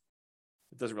 which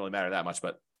it doesn't really matter that much,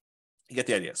 but you get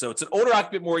the idea. So it's an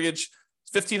owner-occupant mortgage,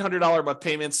 $1,500 a month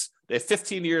payments. They have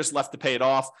 15 years left to pay it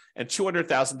off, and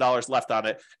 $200,000 left on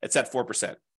it. It's at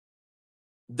 4%.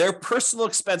 Their personal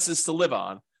expenses to live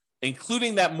on,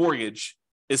 including that mortgage,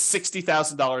 is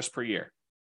 $60,000 per year.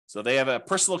 So they have a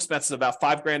personal expense of about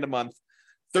 $5,000 a month.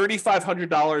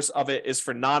 $3,500 of it is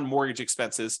for non-mortgage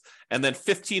expenses, and then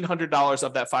 $1,500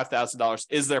 of that $5,000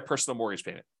 is their personal mortgage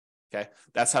payment. Okay,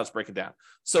 that's how it's breaking down.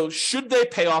 So should they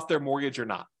pay off their mortgage or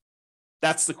not?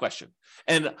 That's the question.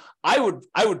 And I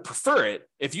would prefer it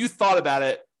if you thought about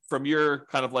it from your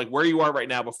kind of like where you are right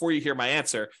now before you hear my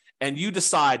answer, and you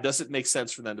decide, does it make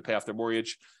sense for them to pay off their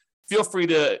mortgage? Feel free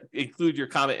to include your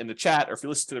comment in the chat, or if you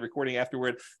listen to the recording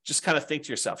afterward, just kind of think to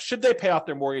yourself, should they pay off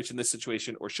their mortgage in this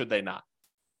situation or should they not?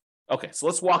 Okay, so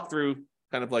let's walk through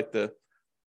kind of like the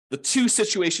two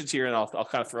situations here, and I'll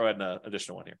kind of throw in an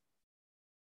additional one here.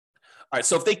 All right,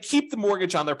 so if they keep the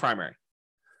mortgage on their primary,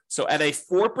 so at a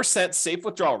 4% safe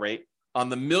withdrawal rate on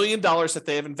the $1 million that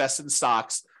they have invested in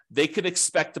stocks, they could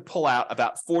expect to pull out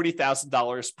about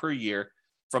 $40,000 per year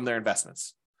from their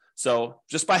investments. So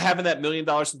just by having that $1 million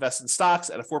invested in stocks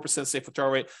at a 4% safe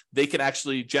withdrawal rate, they can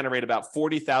actually generate about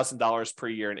 $40,000 per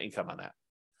year in income on that.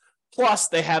 Plus,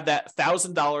 they have that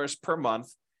 $1,000 per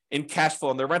month in cash flow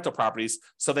on their rental properties.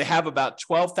 So they have about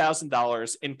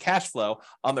 $12,000 in cash flow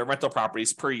on their rental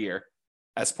properties per year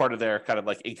as part of their kind of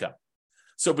like income.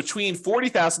 So between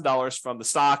 $40,000 from the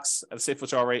stocks at a safe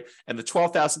withdrawal rate and the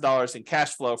 $12,000 in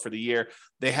cash flow for the year,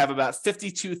 they have about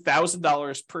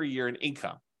 $52,000 per year in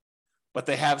income. But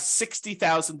they have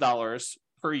 $60,000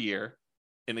 per year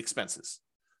in expenses.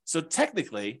 So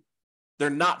technically, they're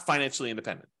not financially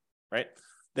independent, right?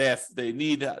 They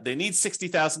need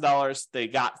 $60,000. They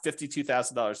got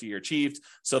 $52,000 a year achieved.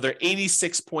 So they're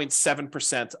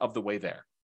 86.7% of the way there.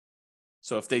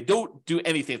 So if they don't do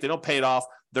anything, if they don't pay it off,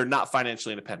 they're not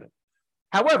financially independent.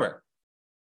 However,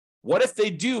 what if they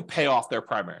do pay off their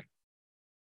primary?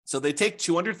 So they take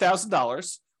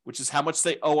 $200,000, which is how much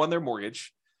they owe on their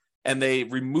mortgage, and they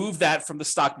remove that from the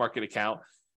stock market account.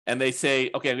 And they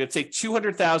say, okay, I'm going to take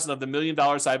 $200,000 of the $1 million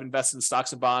I've invested in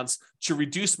stocks and bonds to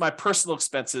reduce my personal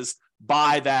expenses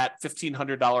by that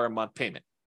 $1,500 a month payment.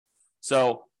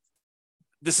 So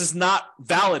this is not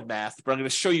valid math, but I'm going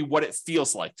to show you what it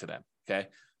feels like to them. Okay.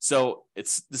 So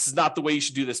this is not the way you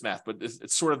should do this math, but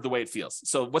it's sort of the way it feels.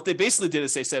 So what they basically did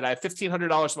is they said, I have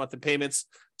 $1,500 a month in payments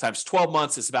times 12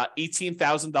 months. It's about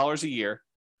 $18,000 a year.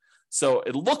 So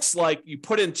it looks like you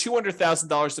put in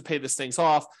 $200,000 to pay this things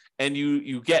off, and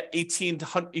you get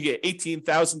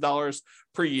 $18,000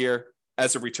 per year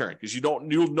as a return, because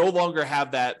you'll no longer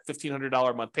have that $1,500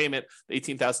 a month payment, the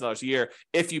 $18,000 a year,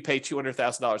 if you pay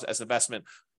 $200,000 as investment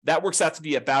that works out to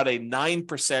be about a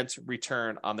 9%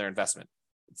 return on their investment.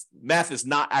 Math is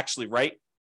not actually right,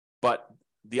 but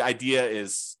the idea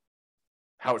is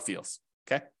how it feels,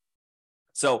 okay?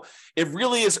 So it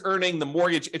really is earning the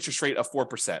mortgage interest rate of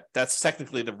 4%. That's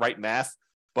technically the right math,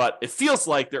 but it feels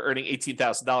like they're earning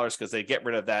 $18,000 because they get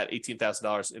rid of that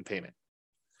 $18,000 in payment.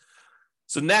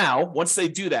 So now, once they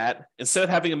do that, instead of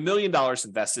having $1 million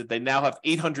invested, they now have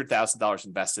 $800,000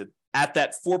 invested at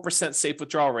that 4% safe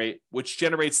withdrawal rate, which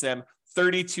generates them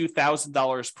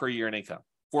 $32,000 per year in income.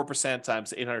 4%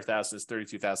 times 800,000 is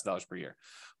 $32,000 per year.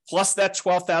 Plus that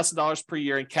 $12,000 per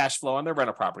year in cash flow on their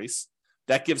rental properties.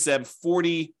 That gives them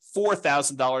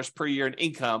 $44,000 per year in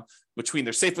income between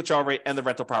their safe withdrawal rate and the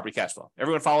rental property cash flow.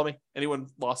 Everyone follow me? Anyone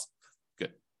lost?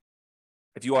 Good.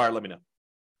 If you are, let me know.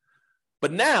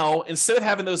 But now, instead of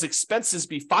having those expenses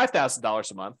be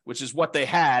 $5,000 a month, which is what they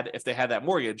had if they had that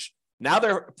mortgage, now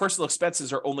their personal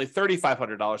expenses are only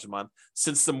 $3,500 a month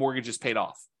since the mortgage is paid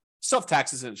off. Still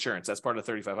taxes and insurance, that's part of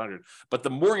the $3,500. But the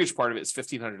mortgage part of it is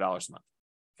 $1,500 a month,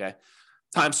 okay?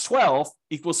 Times 12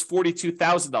 equals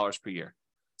 $42,000 per year.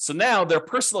 So now their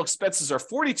personal expenses are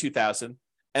 $42,000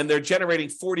 and they're generating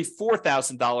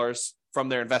 $44,000 from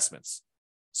their investments.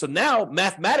 So now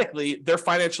mathematically, they're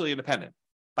financially independent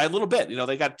by a little bit. You know,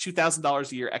 they got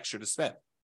 $2,000 a year extra to spend,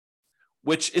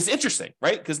 which is interesting,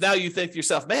 right? Because now you think to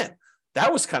yourself, man,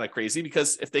 that was kind of crazy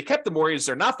because if they kept the mortgage,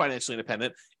 they're not financially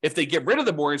independent. If they get rid of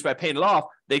the mortgage by paying it off,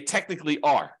 they technically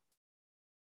are.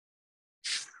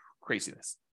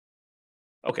 Craziness.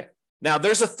 Okay. Now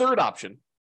there's a third option.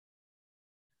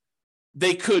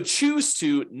 They could choose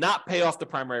to not pay off the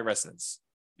primary residence,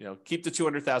 you know, keep the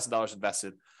 $200,000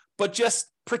 invested, but just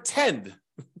pretend,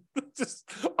 just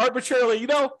arbitrarily, you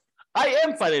know, I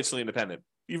am financially independent,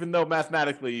 even though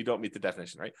mathematically you don't meet the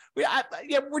definition, right?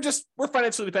 We're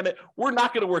financially independent. We're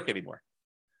not going to work anymore.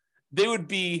 They would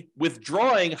be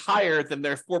withdrawing higher than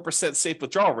their 4% safe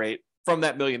withdrawal rate from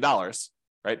that $1 million,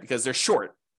 right? Because they're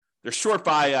short. They're short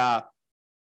by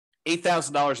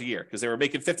 $8,000 a year because they were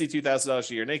making $52,000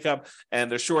 a year in income,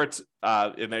 and they're short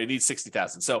and they need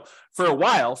 $60,000. So for a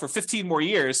while, for 15 more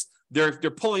years, they're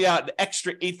pulling out an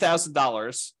extra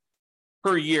 $8,000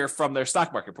 per year from their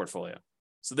stock market portfolio.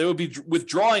 So they would be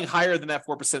withdrawing higher than that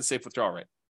 4% safe withdrawal rate.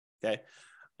 Okay,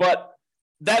 but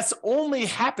that's only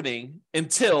happening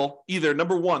until either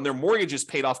number one, their mortgage is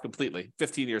paid off completely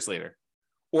 15 years later,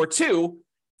 or two,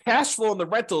 cash flow in the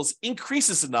rentals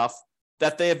increases enough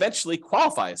that they eventually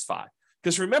qualify as FI.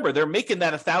 Because remember, they're making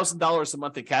that $1,000 a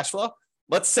month in cash flow.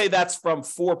 Let's say that's from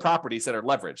 4 properties that are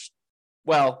leveraged.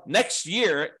 Well, next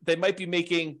year, they might be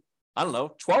making, I don't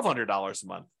know, $1,200 a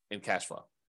month in cash flow.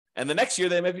 And the next year,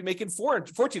 they might be making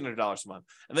 $1,400 a month.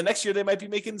 And the next year, they might be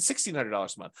making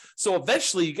 $1,600 a month. So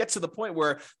eventually, you get to the point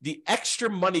where the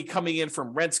extra money coming in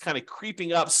from rents kind of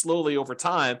creeping up slowly over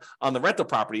time on the rental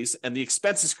properties, and the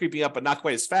expenses creeping up, but not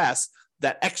quite as fast.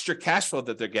 That extra cash flow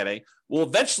that they're getting will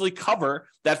eventually cover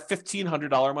that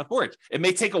 $1,500 a month mortgage. It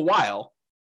may take a while,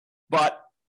 but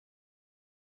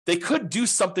they could do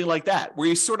something like that, where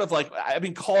you sort of like, I've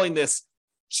been calling this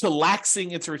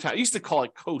chillaxing into retirement. I used to call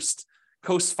it coast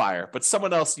fire, but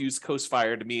someone else used coast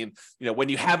fire to mean, you know, when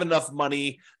you have enough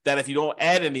money that if you don't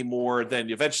add any more, then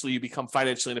eventually you become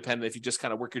financially independent if you just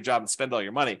kind of work your job and spend all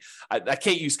your money. I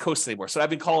can't use coast anymore. So I've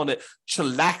been calling it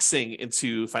chillaxing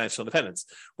into financial independence,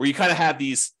 where you kind of have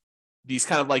these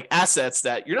kind of like assets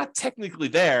that you're not technically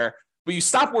there, but you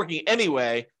stop working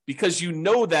anyway because you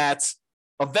know that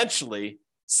eventually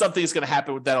something is going to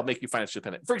happen that'll make you financially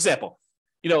independent. For example,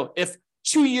 you know, if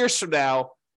 2 years from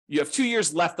now, you have 2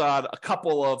 years left on a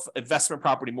couple of investment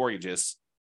property mortgages,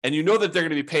 and you know that they're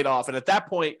going to be paid off. And at that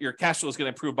point, your cash flow is going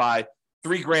to improve by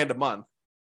 $3,000 a month.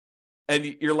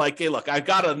 And you're like, hey, look, I've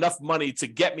got enough money to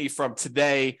get me from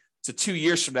today to 2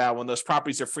 years from now when those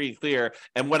properties are free and clear.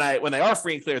 And when they are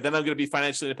free and clear, then I'm going to be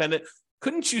financially independent.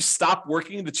 Couldn't you stop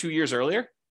working the 2 years earlier?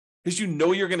 Because you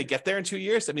know you're going to get there in 2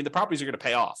 years. I mean, the properties are going to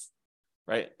pay off,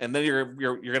 right? And then you're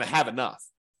going to have enough.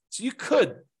 So you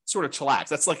could sort of chillax.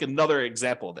 That's like another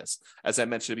example of this, as I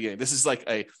mentioned at the beginning. This is like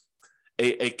a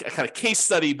kind of case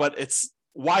study, but it's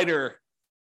wider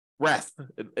breadth.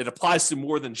 It applies to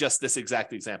more than just this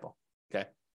exact example. Okay.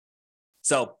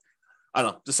 So I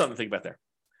don't know, just something to think about there.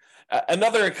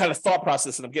 Another kind of thought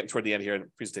process, and I'm getting toward the end here in the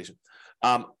presentation.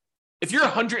 If you're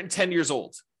 110 years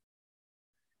old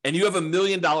and you have $1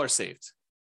 million saved,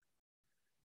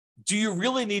 do you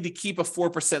really need to keep a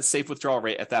 4% safe withdrawal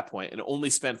rate at that point and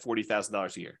only spend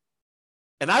 $40,000 a year?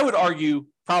 And I would argue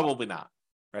probably not,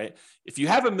 right? If you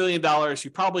have $1 million,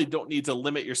 you probably don't need to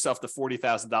limit yourself to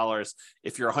 $40,000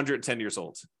 if you're 110 years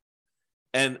old.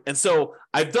 And so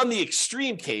I've done the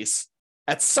extreme case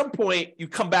At some point, you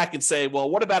come back and say, well,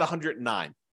 what about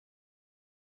 109?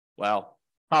 Well,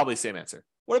 probably same answer.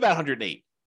 What about 108?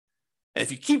 And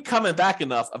if you keep coming back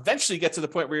enough, eventually you get to the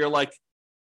point where you're like,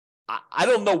 I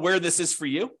don't know where this is for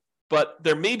you, but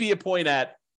there may be a point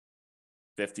at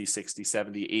 50, 60,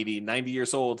 70, 80, 90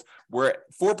 years old where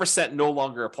 4% no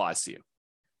longer applies to you.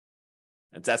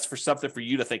 And that's for something for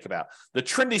you to think about. The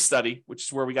Trinity study, which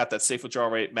is where we got that safe withdrawal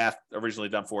rate math originally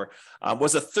done for,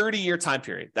 was a 30-year time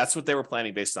period. That's what they were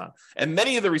planning based on. And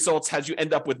many of the results had you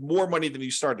end up with more money than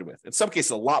you started with. In some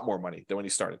cases, a lot more money than when you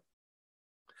started.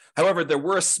 However, there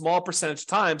were a small percentage of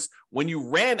times when you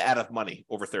ran out of money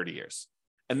over 30 years.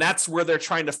 And that's where they're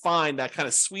trying to find that kind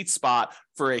of sweet spot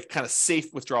for a kind of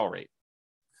safe withdrawal rate.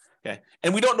 Okay.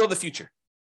 And we don't know the future,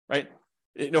 right?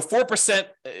 4%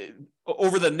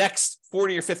 over the next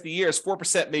 40 or 50 years,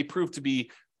 4% may prove to be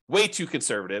way too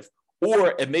conservative,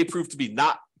 or it may prove to be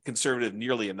not conservative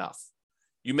nearly enough.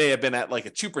 You may have been at like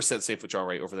a 2% safe withdrawal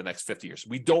rate over the next 50 years.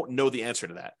 We don't know the answer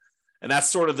to that. And that's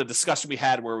sort of the discussion we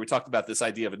had where we talked about this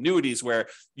idea of annuities, where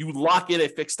you lock in a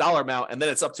fixed dollar amount and then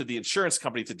it's up to the insurance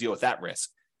company to deal with that risk.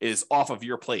 It is off of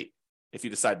your plate if you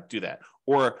decide to do that.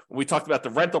 Or we talked about the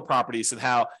rental properties and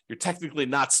how you're technically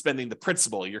not spending the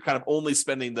principal. You're kind of only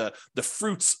spending the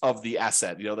fruits of the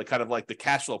asset, the kind of like the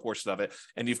cash flow portion of it.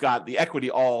 And you've got the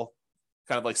equity all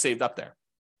kind of like saved up there.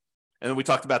 And then we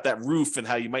talked about that roof and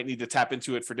how you might need to tap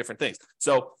into it for different things.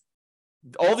 So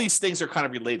all these things are kind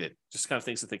of related, just kind of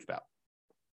things to think about.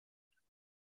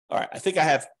 All right, I think I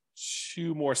have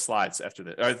 2 more slides after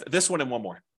this, or this one and one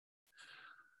more.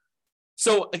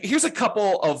 So here's a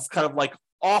couple of kind of like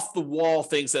off the wall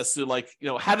things as to like,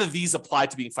 how do these apply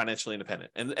to being financially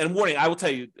independent? And warning, I will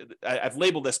tell you, I've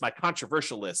labeled this my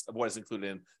controversial list of what is included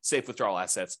in safe withdrawal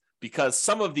assets because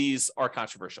some of these are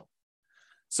controversial.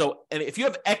 So, and if you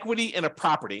have equity in a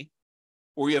property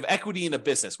or you have equity in a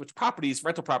business, which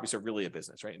rental properties are really a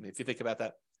business, right? And if you think about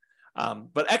that,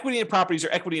 but equity in properties or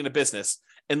equity in a business,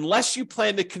 unless you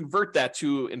plan to convert that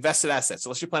to invested assets,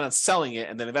 unless you plan on selling it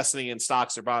and then investing in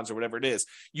stocks or bonds or whatever it is,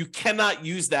 you cannot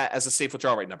use that as a safe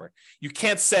withdrawal rate number. You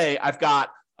can't say, I've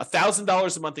got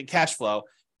 $1,000 a month in cash flow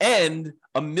and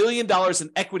 $1 million in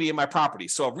equity in my property.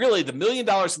 So really the $1 million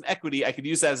in equity, I could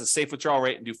use that as a safe withdrawal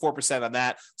rate and do 4% on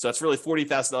that. So that's really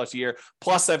 $40,000 a year.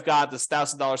 Plus I've got this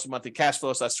 $1,000 a month in cash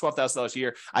flow. So that's $12,000 a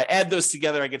year. I add those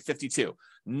together, I get 52.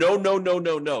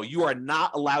 No. You are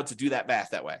not allowed to do that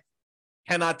math that way.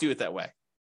 Cannot do it that way.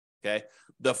 Okay.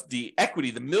 The equity,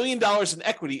 the $1 million in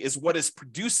equity is what is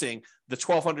producing the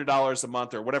 $1,200 a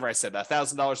month or whatever I said,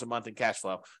 $1,000 a month in cash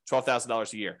flow,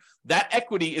 $12,000 a year. That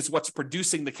equity is what's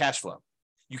producing the cash flow.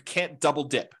 You can't double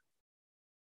dip.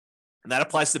 And that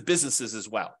applies to businesses as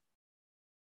well.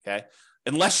 Okay.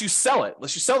 Unless you sell it,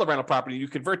 unless you sell the rental property, you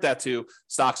convert that to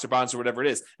stocks or bonds or whatever it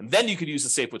is. And then you could use the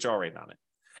safe withdrawal rate on it.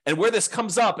 And where this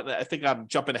comes up, and I think I'm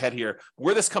jumping ahead here,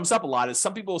 where this comes up a lot is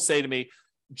some people will say to me,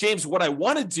 James, what I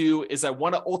want to do is I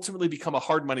want to ultimately become a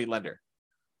hard money lender.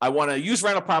 I want to use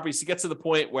rental properties to get to the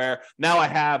point where now I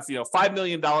have, $5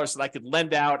 million that I could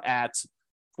lend out at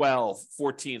 12,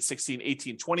 14, 16,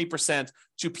 18, 20%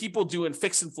 to people doing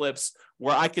fix and flips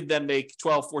where I could then make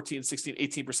 12, 14, 16,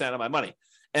 18% of my money.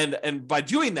 And by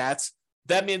doing that,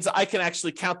 that means I can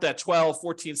actually count that 12,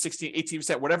 14, 16,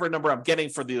 18%, whatever number I'm getting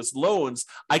for those loans,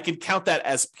 I can count that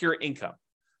as pure income.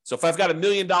 So if I've got $1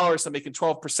 million, I'm making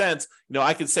 12%,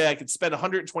 I can say I could spend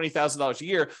 $120,000 a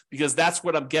year because that's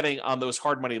what I'm getting on those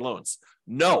hard money loans.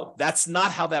 No, that's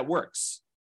not how that works.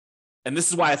 And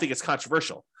this is why I think it's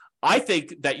controversial. I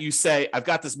think that you say, I've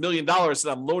got this $1 million that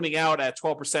I'm loaning out at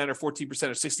 12% or 14% or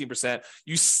 16%.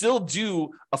 You still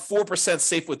do a 4%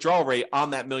 safe withdrawal rate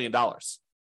on that $1 million.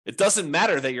 It doesn't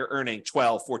matter that you're earning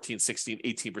 12, 14, 16,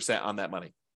 18% on that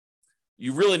money.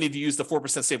 You really need to use the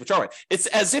 4% safe withdrawal rate. It's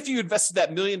as if you invested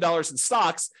that $1 million in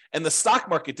stocks and the stock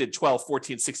market did 12,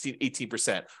 14, 16,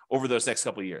 18% over those next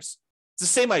couple of years. It's the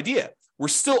same idea. We're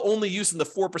still only using the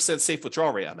 4% safe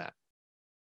withdrawal rate on that.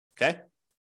 Okay?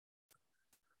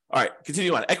 All right,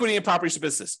 continue on. Equity in properties or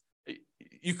business.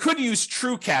 You could use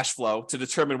true cash flow to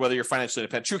determine whether you're financially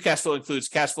independent. True cash flow includes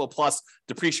cash flow plus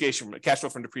depreciation, cash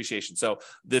flow from depreciation. So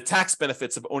the tax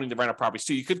benefits of owning the rental properties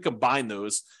too, you could combine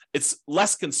those. It's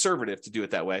less conservative to do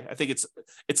it that way. I think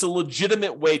it's a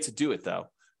legitimate way to do it though,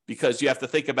 because you have to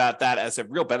think about that as a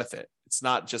real benefit. It's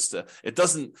not just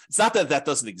it's not that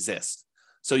doesn't exist.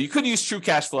 So you could use true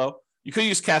cash flow. You could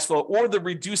use cash flow or the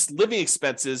reduced living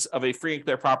expenses of a free and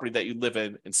clear property that you live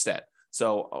in instead.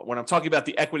 So when I'm talking about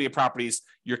the equity of properties,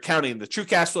 you're counting the true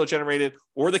cash flow generated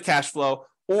or the cash flow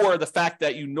or the fact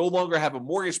that you no longer have a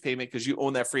mortgage payment because you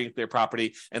own that free and clear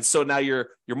property. And so now your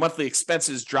monthly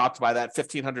expenses dropped by that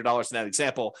 $1,500 in that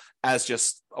example as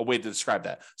just a way to describe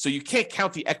that. So you can't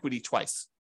count the equity twice.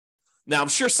 Now, I'm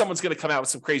sure someone's going to come out with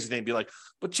some crazy thing and be like,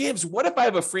 but James, what if I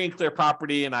have a free and clear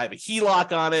property and I have a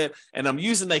HELOC on it and I'm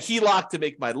using the HELOC to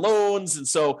make my loans? And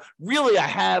so really I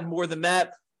have more than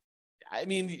that. I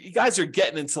mean, you guys are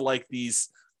getting into like these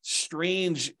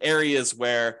strange areas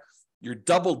where you're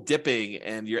double dipping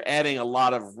and you're adding a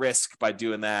lot of risk by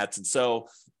doing that. And so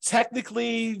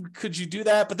technically, could you do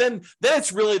that? But then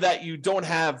it's really that you don't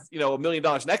have, $1 million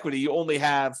in equity. You only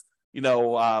have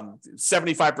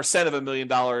 75% of $1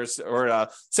 million, or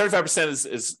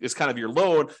 75% is kind of your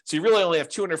loan. So you really only have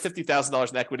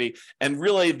 $250,000 in equity. And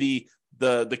really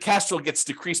the cash flow gets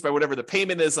decreased by whatever the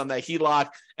payment is on that HELOC.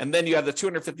 And then you have the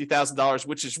 $250,000,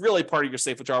 which is really part of your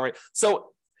safe withdrawal rate. So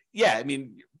yeah, I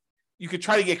mean, you could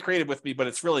try to get creative with me, but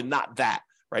it's really not that,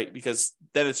 right? Because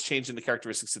then it's changing the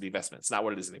characteristics of the investment. It's not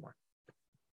what it is anymore.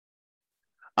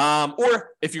 Or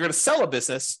if you're going to sell a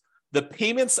business, the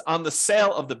payments on the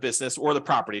sale of the business or the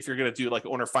property, if you're going to do like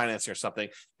owner financing or something,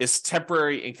 is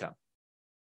temporary income.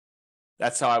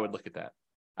 That's how I would look at that.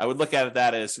 I would look at it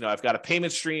that as, I've got a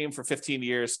payment stream for 15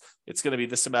 years. It's going to be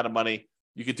this amount of money.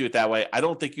 You could do it that way. I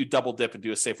don't think you double dip and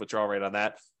do a safe withdrawal rate on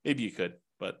that. Maybe you could,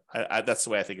 but that's the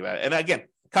way I think about it. And again,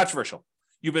 controversial.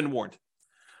 You've been warned.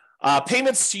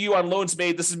 Payments to you on loans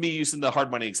made. This is me using the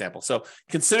hard money example. So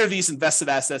consider these invested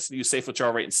assets and use safe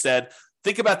withdrawal rate instead.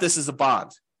 Think about this as a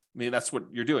bond. I mean, that's what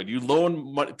you're doing. You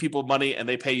loan people money and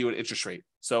they pay you an interest rate.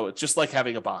 So it's just like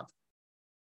having a bond.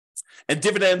 And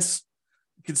dividends,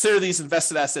 consider these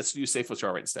invested assets and use safe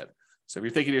withdrawal rate instead. So if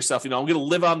you're thinking to yourself, I'm going to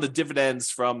live on the dividends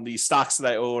from the stocks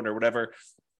that I own or whatever,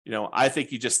 I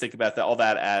think you just think about all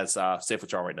that as safe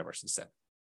withdrawal rate numbers instead.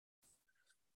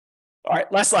 All right,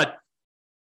 last slide.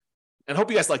 And I hope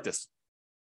you guys like this.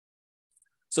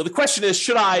 So the question is,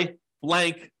 should I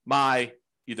blank my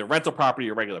either rental property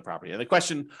or regular property? And the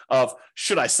question of,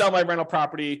 should I sell my rental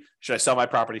property? Should I sell my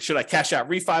property? Should I cash out,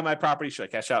 refi my property? Should I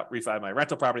cash out, refi my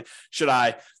rental property? Should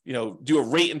I, do a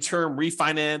rate and term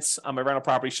refinance on my rental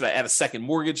property? Should I add a second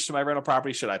mortgage to my rental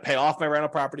property? Should I pay off my rental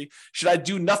property? Should I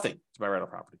do nothing to my rental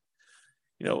property?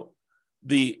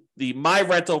 The my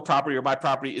rental property or my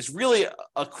property is really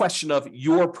a question of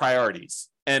your priorities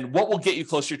and what will get you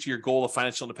closer to your goal of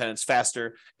financial independence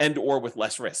faster and or with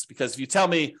less risk. Because if you tell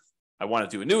me I want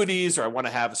to do annuities or I want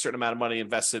to have a certain amount of money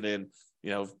invested in,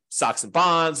 stocks and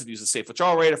bonds and use a safe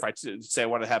withdrawal rate, if I say I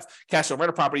want to have cash on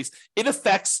rental properties, it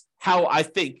affects how I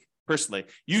think personally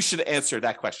you should answer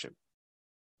that question.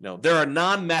 There are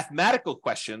non-mathematical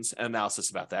questions and analysis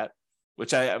about that,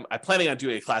 which I'm planning on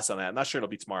doing a class on that. I'm not sure it'll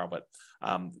be tomorrow, but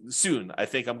soon. I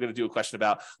think I'm going to do a question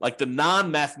about like the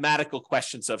non-mathematical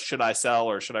questions of should I sell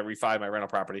or should I refi my rental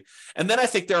property? And then I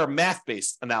think there are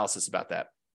math-based analysis about that.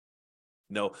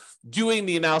 Doing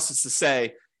the analysis to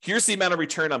say, here's the amount of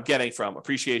return I'm getting from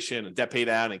appreciation and debt pay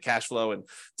down and cash flow and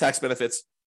tax benefits.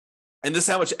 And this is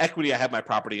how much equity I have in my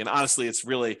property. And honestly, it's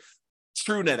really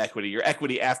true net equity, your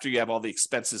equity after you have all the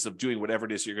expenses of doing whatever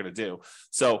it is you're going to do.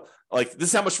 So like this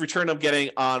is how much return I'm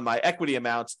getting on my equity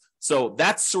amounts. So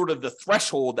that's sort of the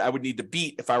threshold I would need to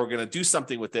beat if I were going to do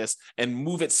something with this and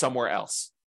move it somewhere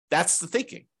else. That's the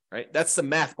thinking, right? That's the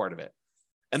math part of it.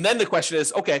 And then the question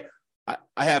is, okay,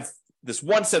 I have this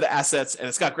one set of assets and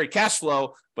it's got great cash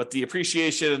flow, but the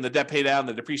appreciation and the debt pay down,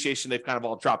 the depreciation, they've kind of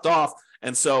all dropped off.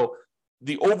 And so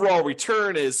the overall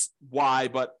return is Y,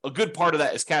 but a good part of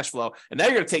that is cash flow. And now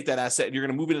you're going to take that asset and you're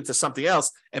going to move it into something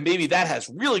else. And maybe that has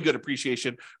really good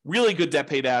appreciation, really good debt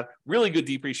pay down, really good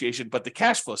depreciation, but the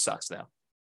cash flow sucks now.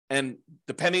 And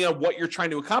depending on what you're trying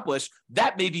to accomplish,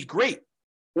 that may be great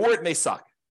or it may suck,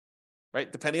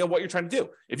 right? Depending on what you're trying to do.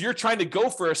 If you're trying to go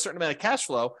for a certain amount of cash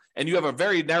flow and you have a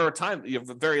very narrow time, you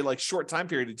have a very short time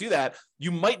period to do that,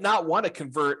 you might not want to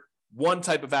convert one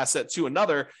type of asset to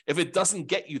another if it doesn't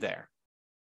get you there.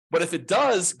 But if it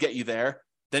does get you there,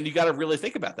 then you got to really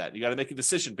think about that. You got to make a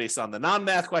decision based on the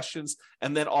non-math questions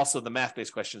and then also the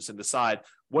math-based questions and decide,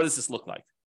 what does this look like?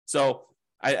 So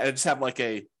I just have like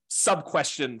a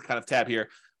sub-question kind of tab here.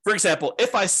 For example,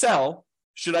 if I sell,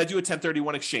 should I do a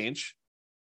 1031 exchange?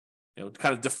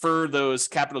 Kind of defer those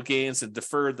capital gains and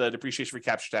defer the depreciation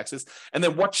recapture taxes. And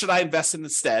then what should I invest in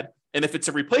instead? And if it's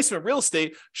a replacement real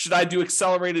estate, should I do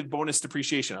accelerated bonus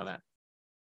depreciation on that?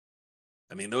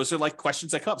 I mean, those are like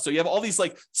questions that come up. So you have all these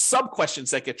like sub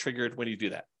questions that get triggered when you do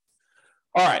that.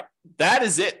 All right, that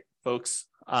is it, folks.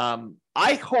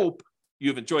 I hope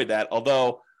you've enjoyed that,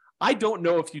 although I don't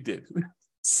know if you did.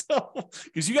 So,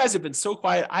 because you guys have been so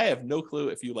quiet, I have no clue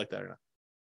if you like that or not.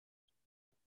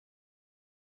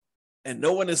 And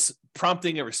no one is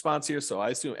prompting a response here, so I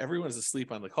assume everyone is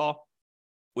asleep on the call,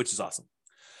 which is awesome.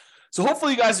 So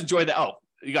hopefully you guys enjoyed that. Oh,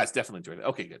 you guys definitely enjoyed it.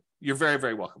 Okay, good. You're very,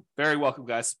 very welcome. Very welcome,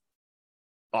 guys.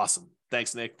 Awesome.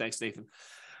 Thanks, Nick. Thanks, Nathan.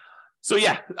 So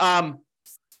yeah,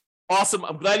 awesome.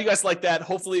 I'm glad you guys liked that.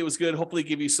 Hopefully it was good. Hopefully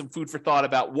give you some food for thought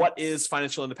about what is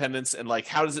financial independence and like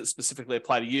how does it specifically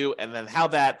apply to you, and then how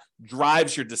that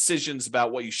drives your decisions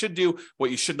about what you should do,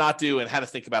 what you should not do, and how to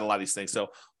think about a lot of these things. So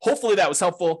hopefully that was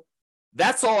helpful.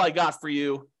 That's all I got for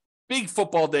you. Big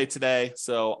football day today.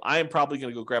 So I am probably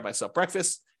going to go grab myself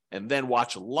breakfast and then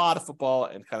watch a lot of football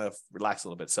and kind of relax a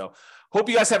little bit. So hope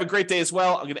you guys have a great day as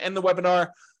well. I'm going to end the webinar.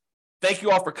 Thank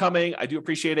you all for coming. I do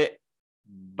appreciate it.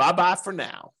 Bye-bye for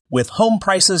now. With home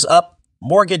prices up,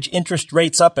 mortgage interest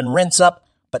rates up, and rents up,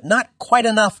 but not quite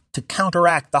enough to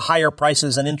counteract the higher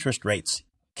prices and interest rates,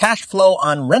 cash flow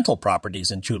on rental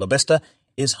properties in Chula Vista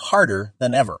is harder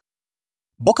than ever.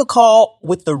 Book a call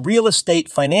with the Real Estate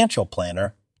Financial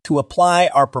Planner to apply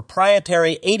our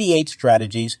proprietary 88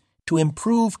 strategies to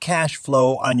improve cash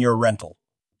flow on your rental.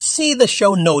 See the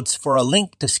show notes for a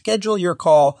link to schedule your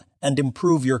call and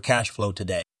improve your cash flow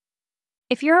today.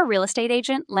 If you're a real estate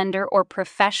agent, lender, or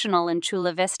professional in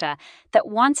Chula Vista that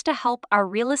wants to help our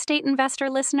real estate investor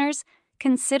listeners,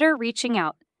 consider reaching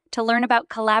out to learn about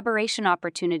collaboration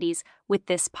opportunities with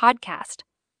this podcast.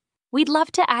 We'd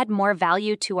love to add more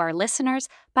value to our listeners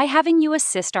by having you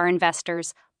assist our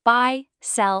investors buy,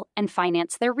 sell, and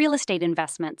finance their real estate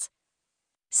investments.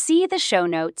 See the show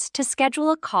notes to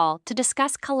schedule a call to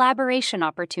discuss collaboration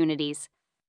opportunities.